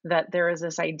 That there is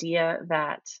this idea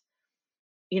that,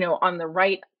 on the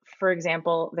right, for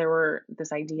example, there were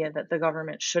this idea that the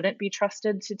government shouldn't be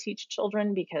trusted to teach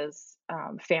children because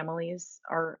families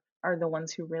are the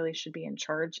ones who really should be in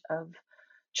charge of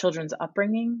children's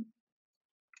upbringing.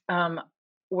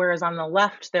 Whereas on the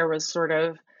left, there was sort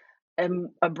of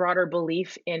a broader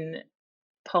belief in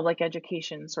public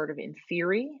education, sort of in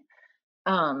theory,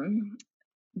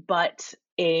 but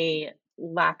a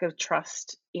lack of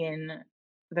trust in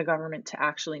the government to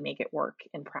actually make it work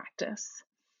in practice.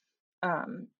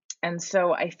 And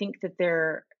so I think that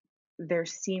there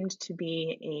seemed to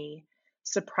be a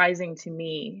surprising to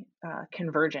me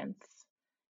convergence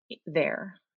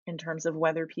there in terms of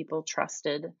whether people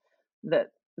trusted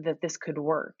that this could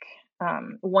work.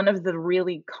 One of the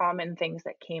really common things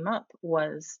that came up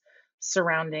was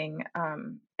surrounding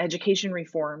education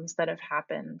reforms that have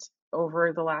happened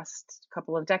over the last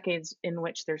couple of decades, in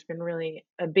which there's been really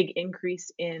a big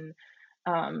increase in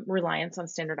reliance on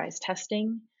standardized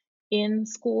testing in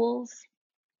schools,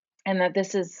 and that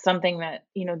this is something that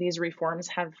these reforms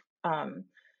have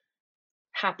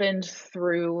happened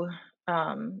through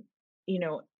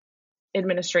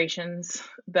administrations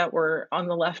that were on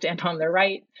the left and on the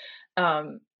right.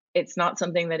 It's not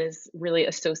something that is really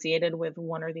associated with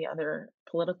one or the other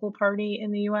political party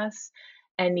in the US,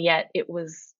 and yet it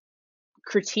was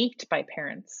critiqued by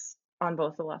parents on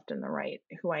both the left and the right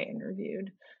who I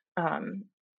interviewed,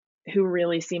 who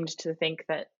really seemed to think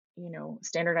that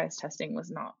standardized testing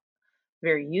was not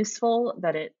very useful,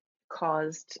 that it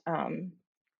caused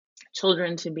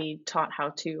children to be taught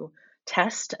how to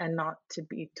test and not to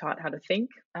be taught how to think,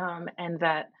 and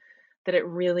that it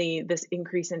really, this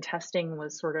increase in testing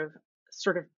was sort of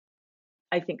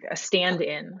I think a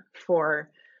stand-in for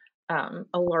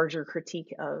a larger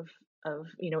critique of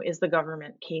is the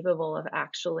government capable of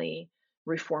actually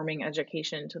reforming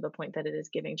education to the point that it is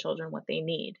giving children what they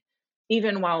need.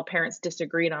 Even while parents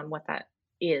disagreed on what that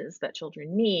is that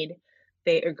children need,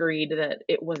 they agreed that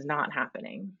it was not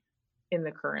happening in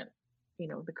the current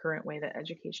way that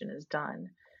education is done.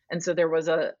 And so there was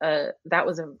that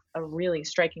was a really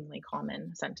strikingly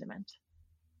common sentiment.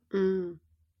 Mm.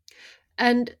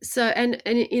 And so, and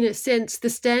in a sense, the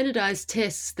standardized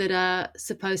tests that are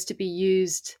supposed to be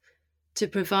used to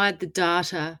provide the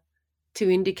data to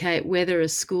indicate whether a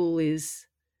school is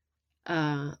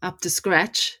up to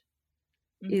scratch,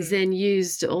 mm-hmm. is then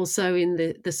used also in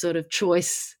the sort of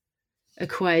choice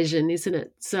equation, isn't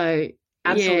it? So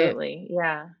absolutely,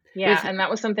 yeah. And that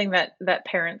was something that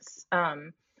parents,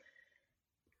 the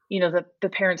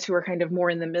parents who were kind of more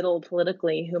in the middle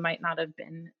politically, who might not have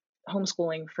been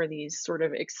homeschooling for these sort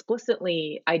of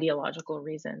explicitly ideological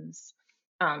reasons,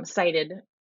 cited,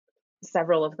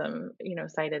 several of them,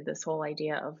 cited this whole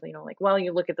idea of, well,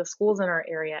 you look at the schools in our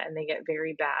area and they get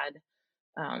very bad.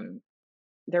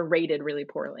 They're rated really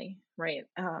poorly, right?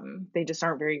 They just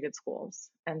aren't very good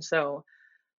schools. And so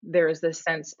there's this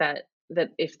sense that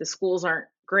that if the schools aren't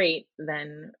great,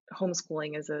 then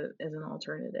homeschooling is an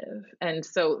alternative. And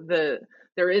so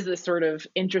there is this sort of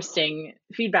interesting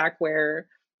feedback where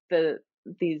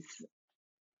these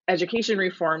education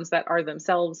reforms that are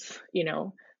themselves,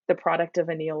 the product of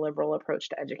a neoliberal approach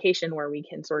to education, where we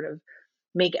can sort of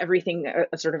make everything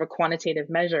a sort of a quantitative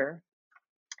measure,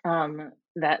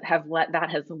 that has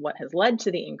what has led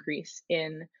to the increase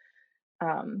in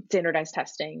standardized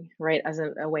testing, right, as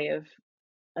a way of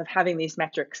having these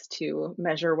metrics to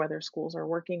measure whether schools are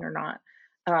working or not,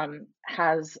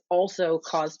 has also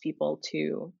caused people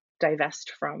to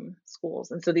divest from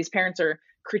schools. And so these parents are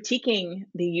critiquing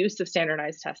the use of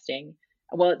standardized testing,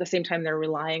 while at the same time they're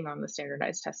relying on the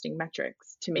standardized testing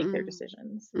metrics to make their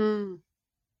decisions.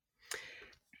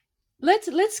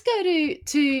 Let's go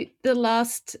to the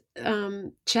last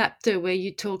chapter where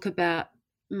you talk about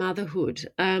motherhood.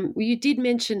 You did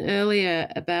mention earlier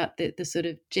about the sort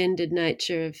of gendered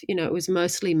nature of, it was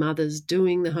mostly mothers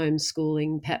doing the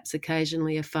homeschooling, perhaps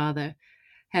occasionally a father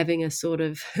having a sort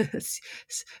of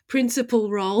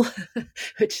principal role,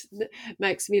 which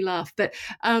makes me laugh. But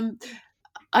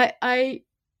I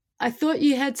thought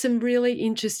you had some really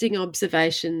interesting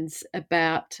observations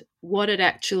about what it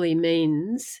actually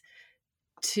means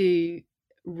to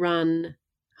run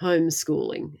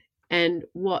homeschooling and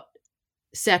what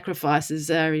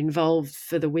sacrifices are involved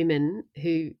for the women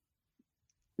who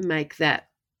make that,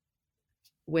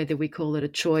 whether we call it a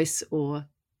choice or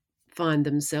find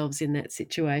themselves in that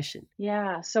situation.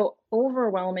 Yeah, so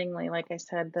overwhelmingly, like I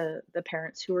said, the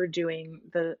parents who are doing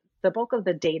the bulk of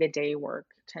the day-to-day work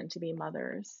tend to be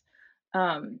mothers.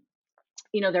 There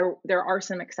are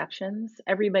some exceptions.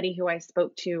 Everybody who I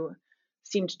spoke to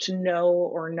seemed to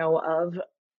know of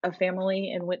a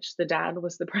family in which the dad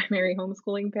was the primary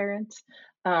homeschooling parent.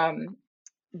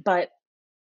 But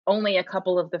only a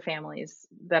couple of the families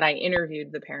that I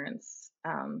interviewed, the parents,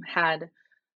 had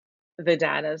the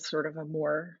dad as sort of a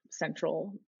more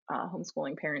central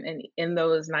homeschooling parent. And in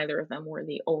those, neither of them were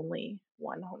the only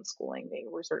one homeschooling. They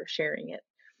were sort of sharing it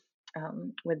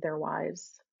with their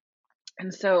wives.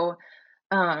 And so,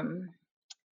 I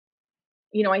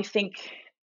think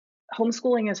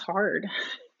homeschooling is hard.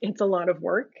 It's a lot of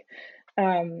work.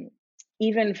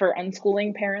 Even for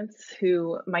unschooling parents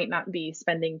who might not be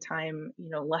spending time,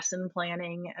 lesson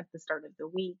planning at the start of the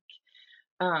week,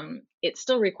 it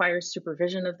still requires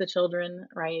supervision of the children,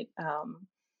 right?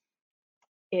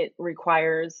 It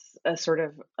requires a sort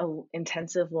of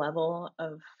intensive level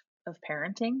of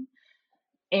parenting,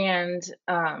 and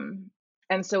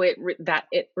so it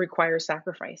requires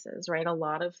sacrifices, right? A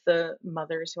lot of the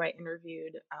mothers who I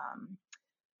interviewed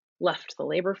left the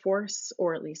labor force,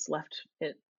 or at least left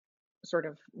it sort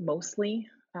of mostly.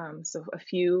 So a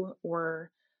few were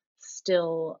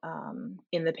still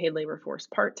in the paid labor force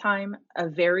part-time. A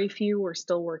very few were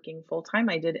still working full-time.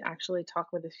 I did actually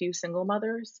talk with a few single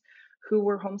mothers who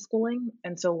were homeschooling,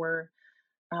 and so were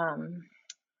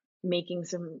making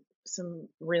some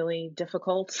really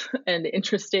difficult and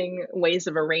interesting ways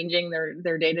of arranging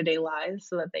their day-to-day lives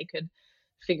so that they could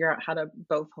figure out how to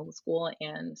both homeschool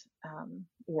and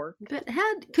work. But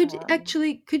how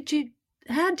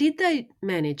did they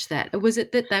manage that? Was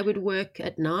it that they would work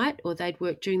at night, or they'd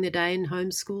work during the day and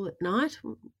homeschool at night?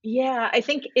 Yeah, I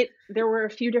think there were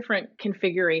a few different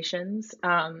configurations.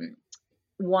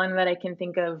 One that I can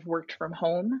think of worked from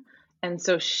home, and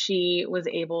so she was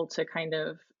able to kind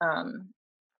of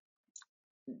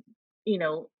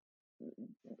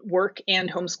work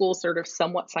and homeschool sort of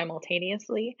somewhat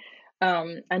simultaneously.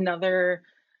 Another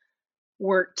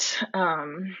worked,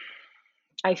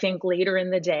 I think, later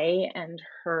in the day, and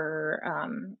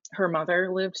her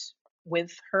mother lived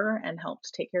with her and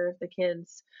helped take care of the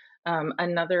kids.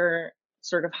 Another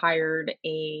sort of hired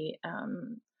a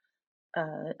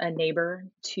neighbor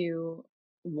to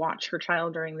watch her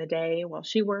child during the day while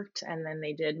she worked, and then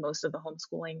they did most of the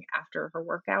homeschooling after her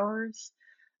work hours.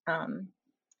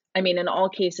 In all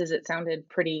cases, it sounded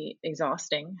pretty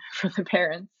exhausting for the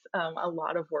parents, a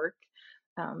lot of work.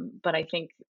 But I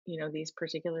think, these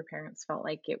particular parents felt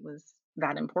like it was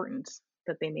that important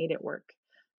that they made it work.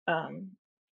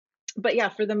 But yeah,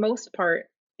 for the most part,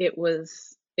 it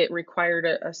required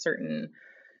a certain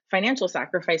financial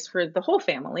sacrifice for the whole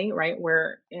family, right?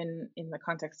 Where in the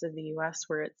context of the US,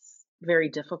 where it's very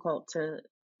difficult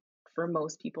for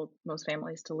most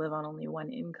families to live on only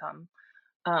one income.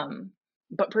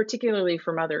 But particularly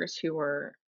for mothers who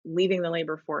were leaving the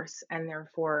labor force and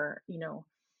therefore,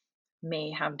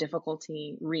 may have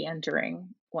difficulty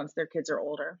re-entering once their kids are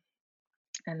older.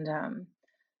 And,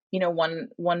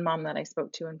 one mom that I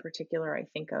spoke to in particular, I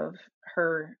think of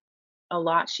her a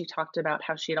lot, she talked about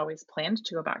how she had always planned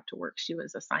to go back to work. She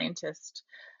was a scientist,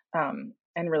 and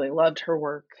really loved her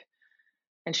work.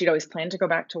 And she'd always planned to go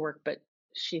back to work, but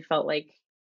she felt like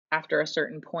after a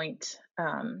certain point,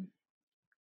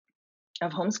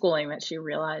 of homeschooling, that she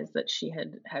realized that she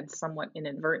had somewhat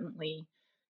inadvertently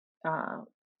uh,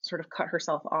 sort of cut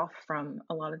herself off from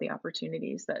a lot of the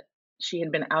opportunities, that she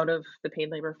had been out of the paid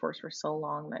labor force for so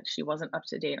long that she wasn't up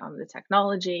to date on the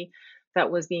technology that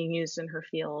was being used in her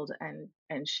field,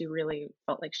 and she really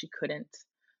felt like she couldn't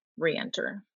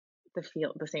re-enter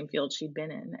the same field she'd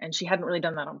been in, and she hadn't really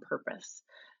done that on purpose.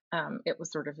 It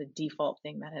was sort of a default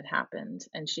thing that had happened.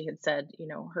 And she had said,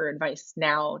 her advice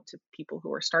now to people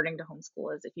who are starting to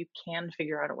homeschool is, if you can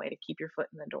figure out a way to keep your foot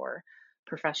in the door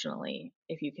professionally,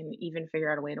 if you can even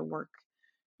figure out a way to work,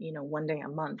 one day a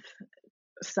month,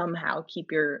 somehow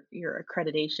keep your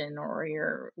accreditation or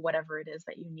your whatever it is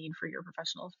that you need for your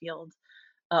professional field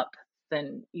up,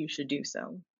 then you should do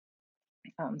so,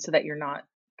 so that you're not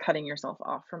cutting yourself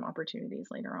off from opportunities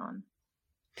later on.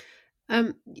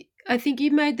 I think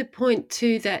you made the point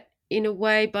too that in a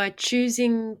way, by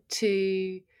choosing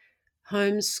to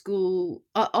homeschool,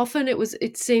 often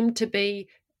it seemed to be,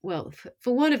 well,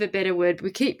 for want of a better word,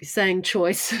 we keep saying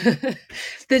choice,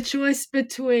 the choice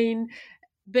between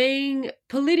being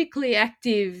politically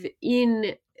active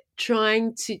in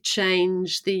trying to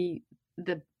change the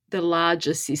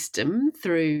larger system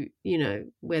through,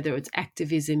 whether it's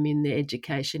activism in the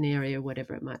education area,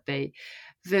 whatever it might be,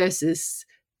 versus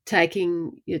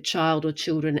taking your child or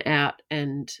children out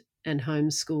and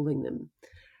homeschooling them,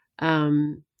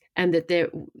 and that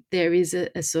there is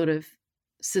a sort of,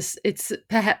 it's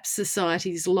perhaps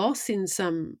society's loss in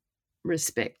some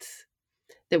respects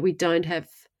that we don't have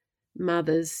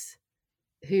mothers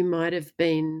who might have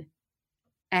been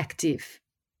active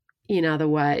in other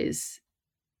ways.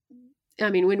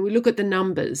 I mean, when we look at the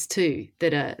numbers too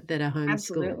that are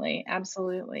homeschooling.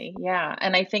 Absolutely. Yeah.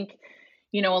 And I think,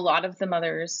 a lot of the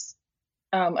mothers,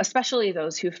 especially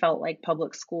those who felt like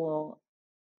public school,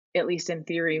 at least in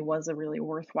theory, was a really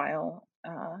worthwhile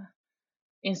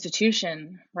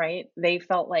institution, right? They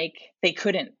felt like they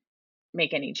couldn't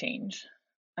make any change.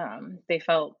 They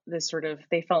felt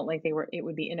like it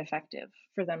would be ineffective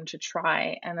for them to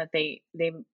try, and that they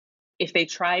if they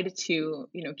tried to,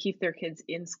 keep their kids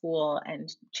in school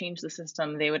and change the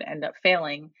system, they would end up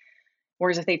failing.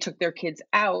 Whereas if they took their kids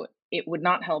out, it would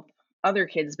not help other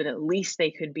kids, but at least they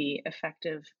could be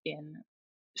effective in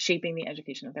shaping the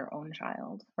education of their own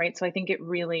child, right? So I think it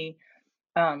really,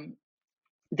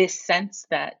 this sense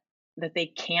that they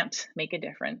can't make a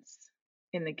difference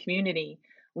in the community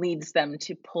leads them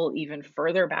to pull even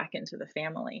further back into the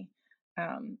family,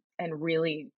 and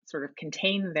really sort of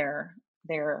contain their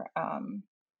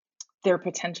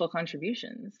potential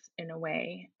contributions in a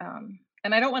way.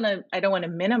 And I don't want to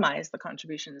minimize the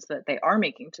contributions that they are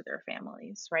making to their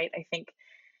families, right? I think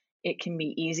it can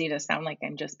be easy to sound like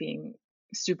I'm just being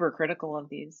super critical of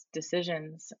these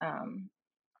decisions. And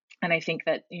I think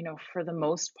that, for the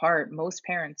most part, most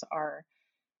parents are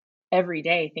every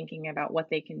day thinking about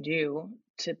what they can do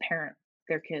to parent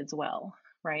their kids well,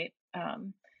 right?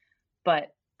 But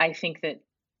I think that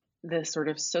the sort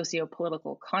of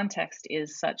socio-political context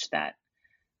is such that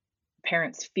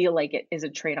parents feel like it is a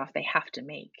trade-off they have to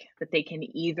make, that they can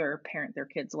either parent their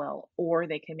kids well or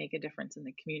they can make a difference in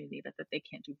the community, that they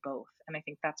can't do both. And I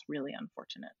think that's really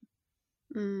unfortunate.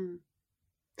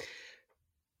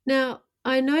 Now,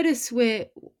 I notice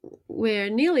we're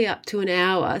nearly up to an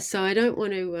hour, so I don't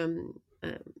want to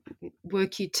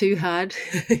work you too hard.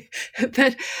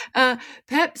 But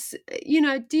perhaps,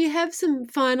 do you have some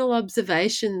final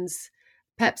observations,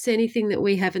 perhaps anything that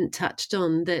we haven't touched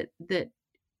on that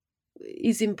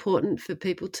is important for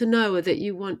people to know, or that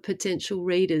you want potential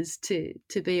readers to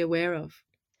be aware of?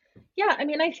 Yeah, I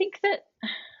mean, I think that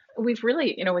we've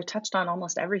really, we've touched on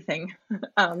almost everything.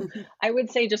 I would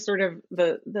say just sort of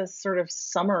the sort of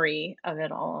summary of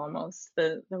it all, almost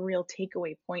the real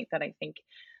takeaway point that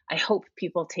I hope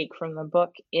people take from the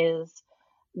book is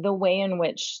the way in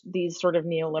which these sort of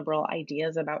neoliberal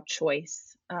ideas about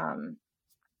choice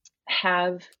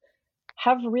have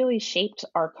really shaped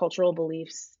our cultural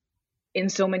beliefs in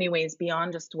so many ways,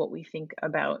 beyond just what we think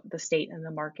about the state and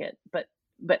the market, but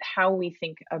how we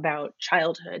think about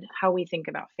childhood, how we think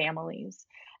about families,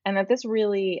 and that this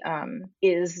really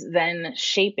is then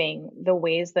shaping the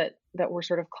ways that we're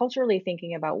sort of culturally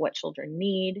thinking about what children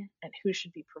need and who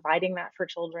should be providing that for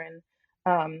children,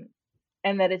 and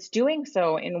that it's doing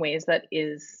so in ways that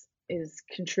is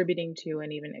contributing to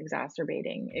and even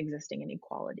exacerbating existing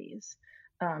inequalities.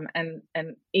 And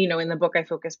in the book, I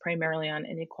focus primarily on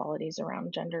inequalities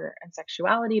around gender and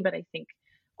sexuality, but I think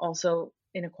also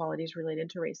inequalities related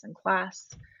to race and class,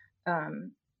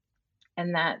 and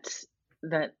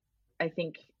that I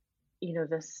think,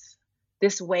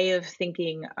 this way of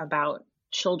thinking about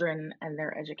children and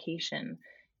their education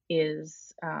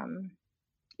is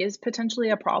potentially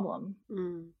a problem.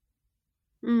 Mm.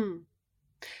 Mm.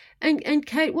 And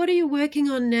Kate, what are you working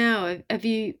on now? Have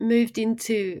you moved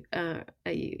into, are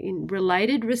you in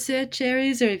related research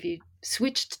areas, or have you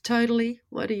switched totally?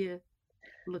 What are you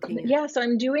looking at? Yeah, so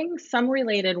I'm doing some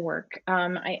related work.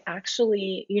 I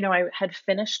actually, I had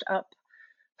finished up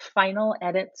final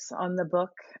edits on the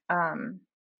book,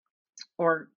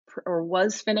 or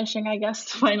was finishing, I guess,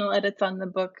 final edits on the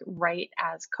book right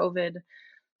as COVID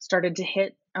started to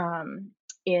hit,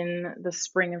 in the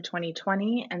spring of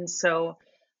 2020. And so,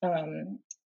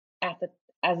 at the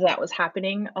as that was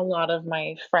happening, a lot of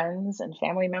my friends and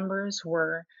family members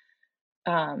were,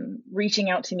 reaching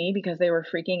out to me because they were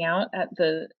freaking out at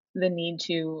the need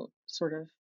to sort of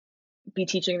be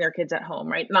teaching their kids at home,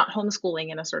 right? Not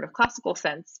homeschooling in a sort of classical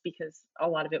sense, because a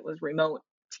lot of it was remote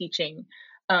teaching.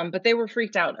 But they were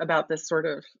freaked out about this sort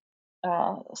of,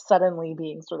 suddenly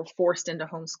being sort of forced into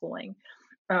homeschooling.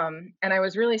 And I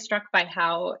was really struck by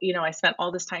how, I spent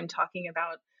all this time talking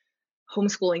about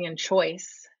homeschooling and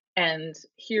choice. And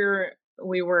here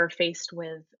we were faced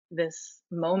with this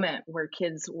moment where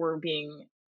kids were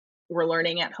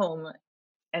learning at home,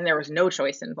 and there was no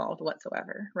choice involved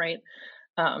whatsoever, right?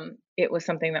 It was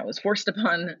something that was forced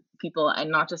upon people, and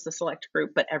not just a select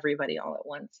group, but everybody all at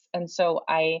once. And so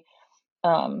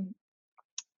um,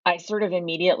 I sort of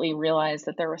immediately realized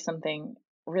that there was something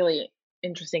really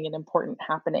interesting and important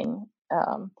happening.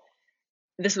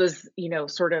 This was,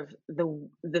 sort of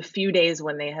the few days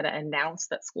when they had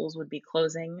announced that schools would be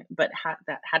closing, but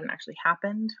that hadn't actually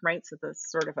happened, right? So this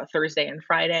sort of a Thursday and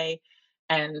Friday,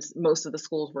 and most of the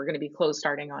schools were going to be closed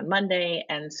starting on Monday.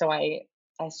 And so I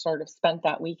sort of spent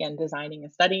that weekend designing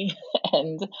a study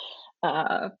and,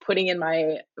 putting in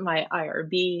my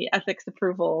IRB ethics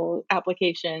approval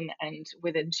application. And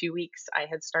within 2 weeks, I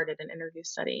had started an interview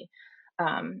study,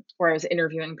 where I was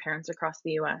interviewing parents across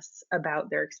the US about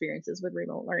their experiences with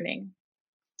remote learning.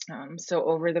 So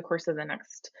over the course of the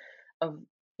next of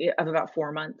about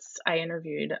 4 months, I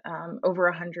interviewed, over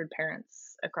 100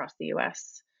 parents across the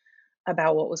US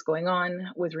about what was going on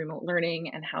with remote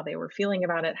learning and how they were feeling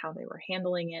about it, how they were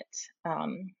handling it,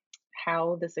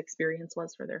 how this experience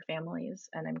was for their families.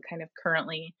 And I'm kind of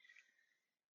currently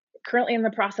in the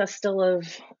process still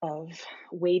of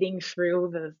wading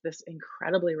through this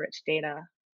incredibly rich data,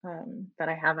 that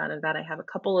I have out of that. I have a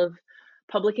couple of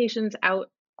publications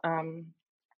out,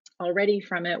 already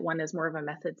from it. One is more of a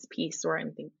methods piece, where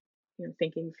I'm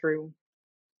thinking through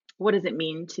what does it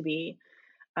mean to be,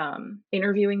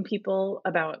 interviewing people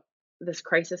about this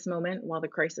crisis moment while the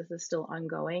crisis is still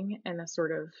ongoing, and a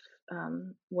sort of,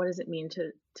 what does it mean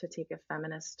to take a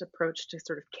feminist approach to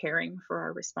sort of caring for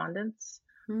our respondents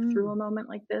through a moment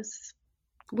like this.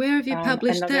 Where have you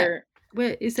published that?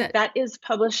 Where is that? That is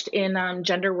published in,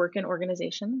 Gender Work in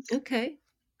Organizations. Okay,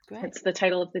 great. It's the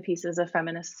title of the piece is A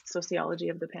Feminist Sociology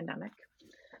of the Pandemic.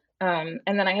 And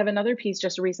then I have another piece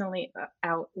just recently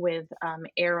out with,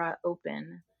 ERA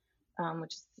Open,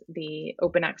 which is the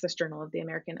open access journal of the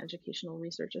American Educational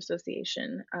Research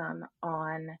Association,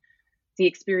 on the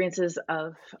experiences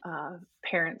of,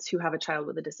 parents who have a child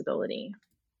with a disability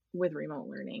with remote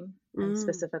learning, and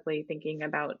specifically thinking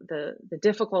about the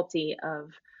difficulty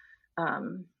of,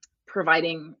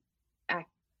 providing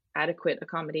adequate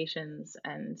accommodations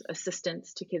and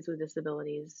assistance to kids with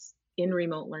disabilities in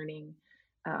remote learning,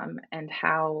 and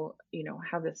how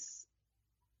this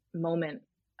moment,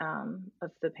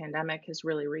 of the pandemic has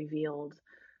really revealed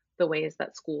the ways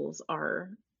that schools are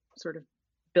sort of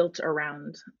built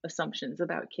around assumptions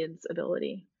about kids'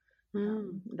 ability,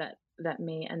 that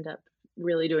may end up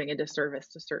really doing a disservice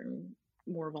to certain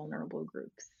more vulnerable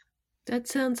groups. That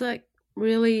sounds like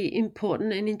really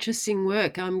important and interesting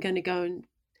work. I'm going to go and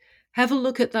have a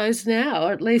look at those now,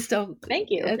 or at least I'll. Thank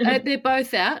you. They're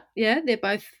both out. Yeah, they're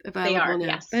both available they are, now.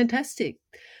 Yes. Fantastic.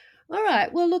 All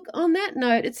right. Well, look, on that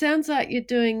note, it sounds like you're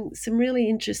doing some really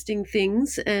interesting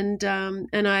things, and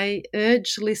I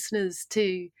urge listeners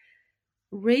to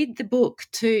read the book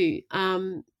too,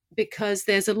 because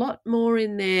there's a lot more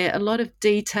in there, a lot of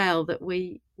detail that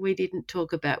we didn't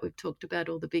talk about. We've talked about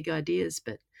all the big ideas,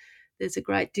 but there's a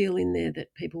great deal in there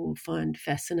that people will find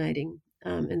fascinating,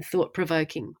 and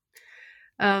thought-provoking.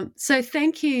 So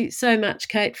thank you so much,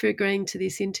 Kate, for agreeing to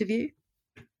this interview.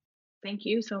 Thank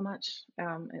you so much.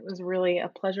 It was really a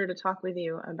pleasure to talk with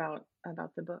you about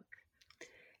the book.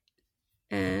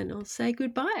 And I'll say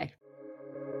goodbye.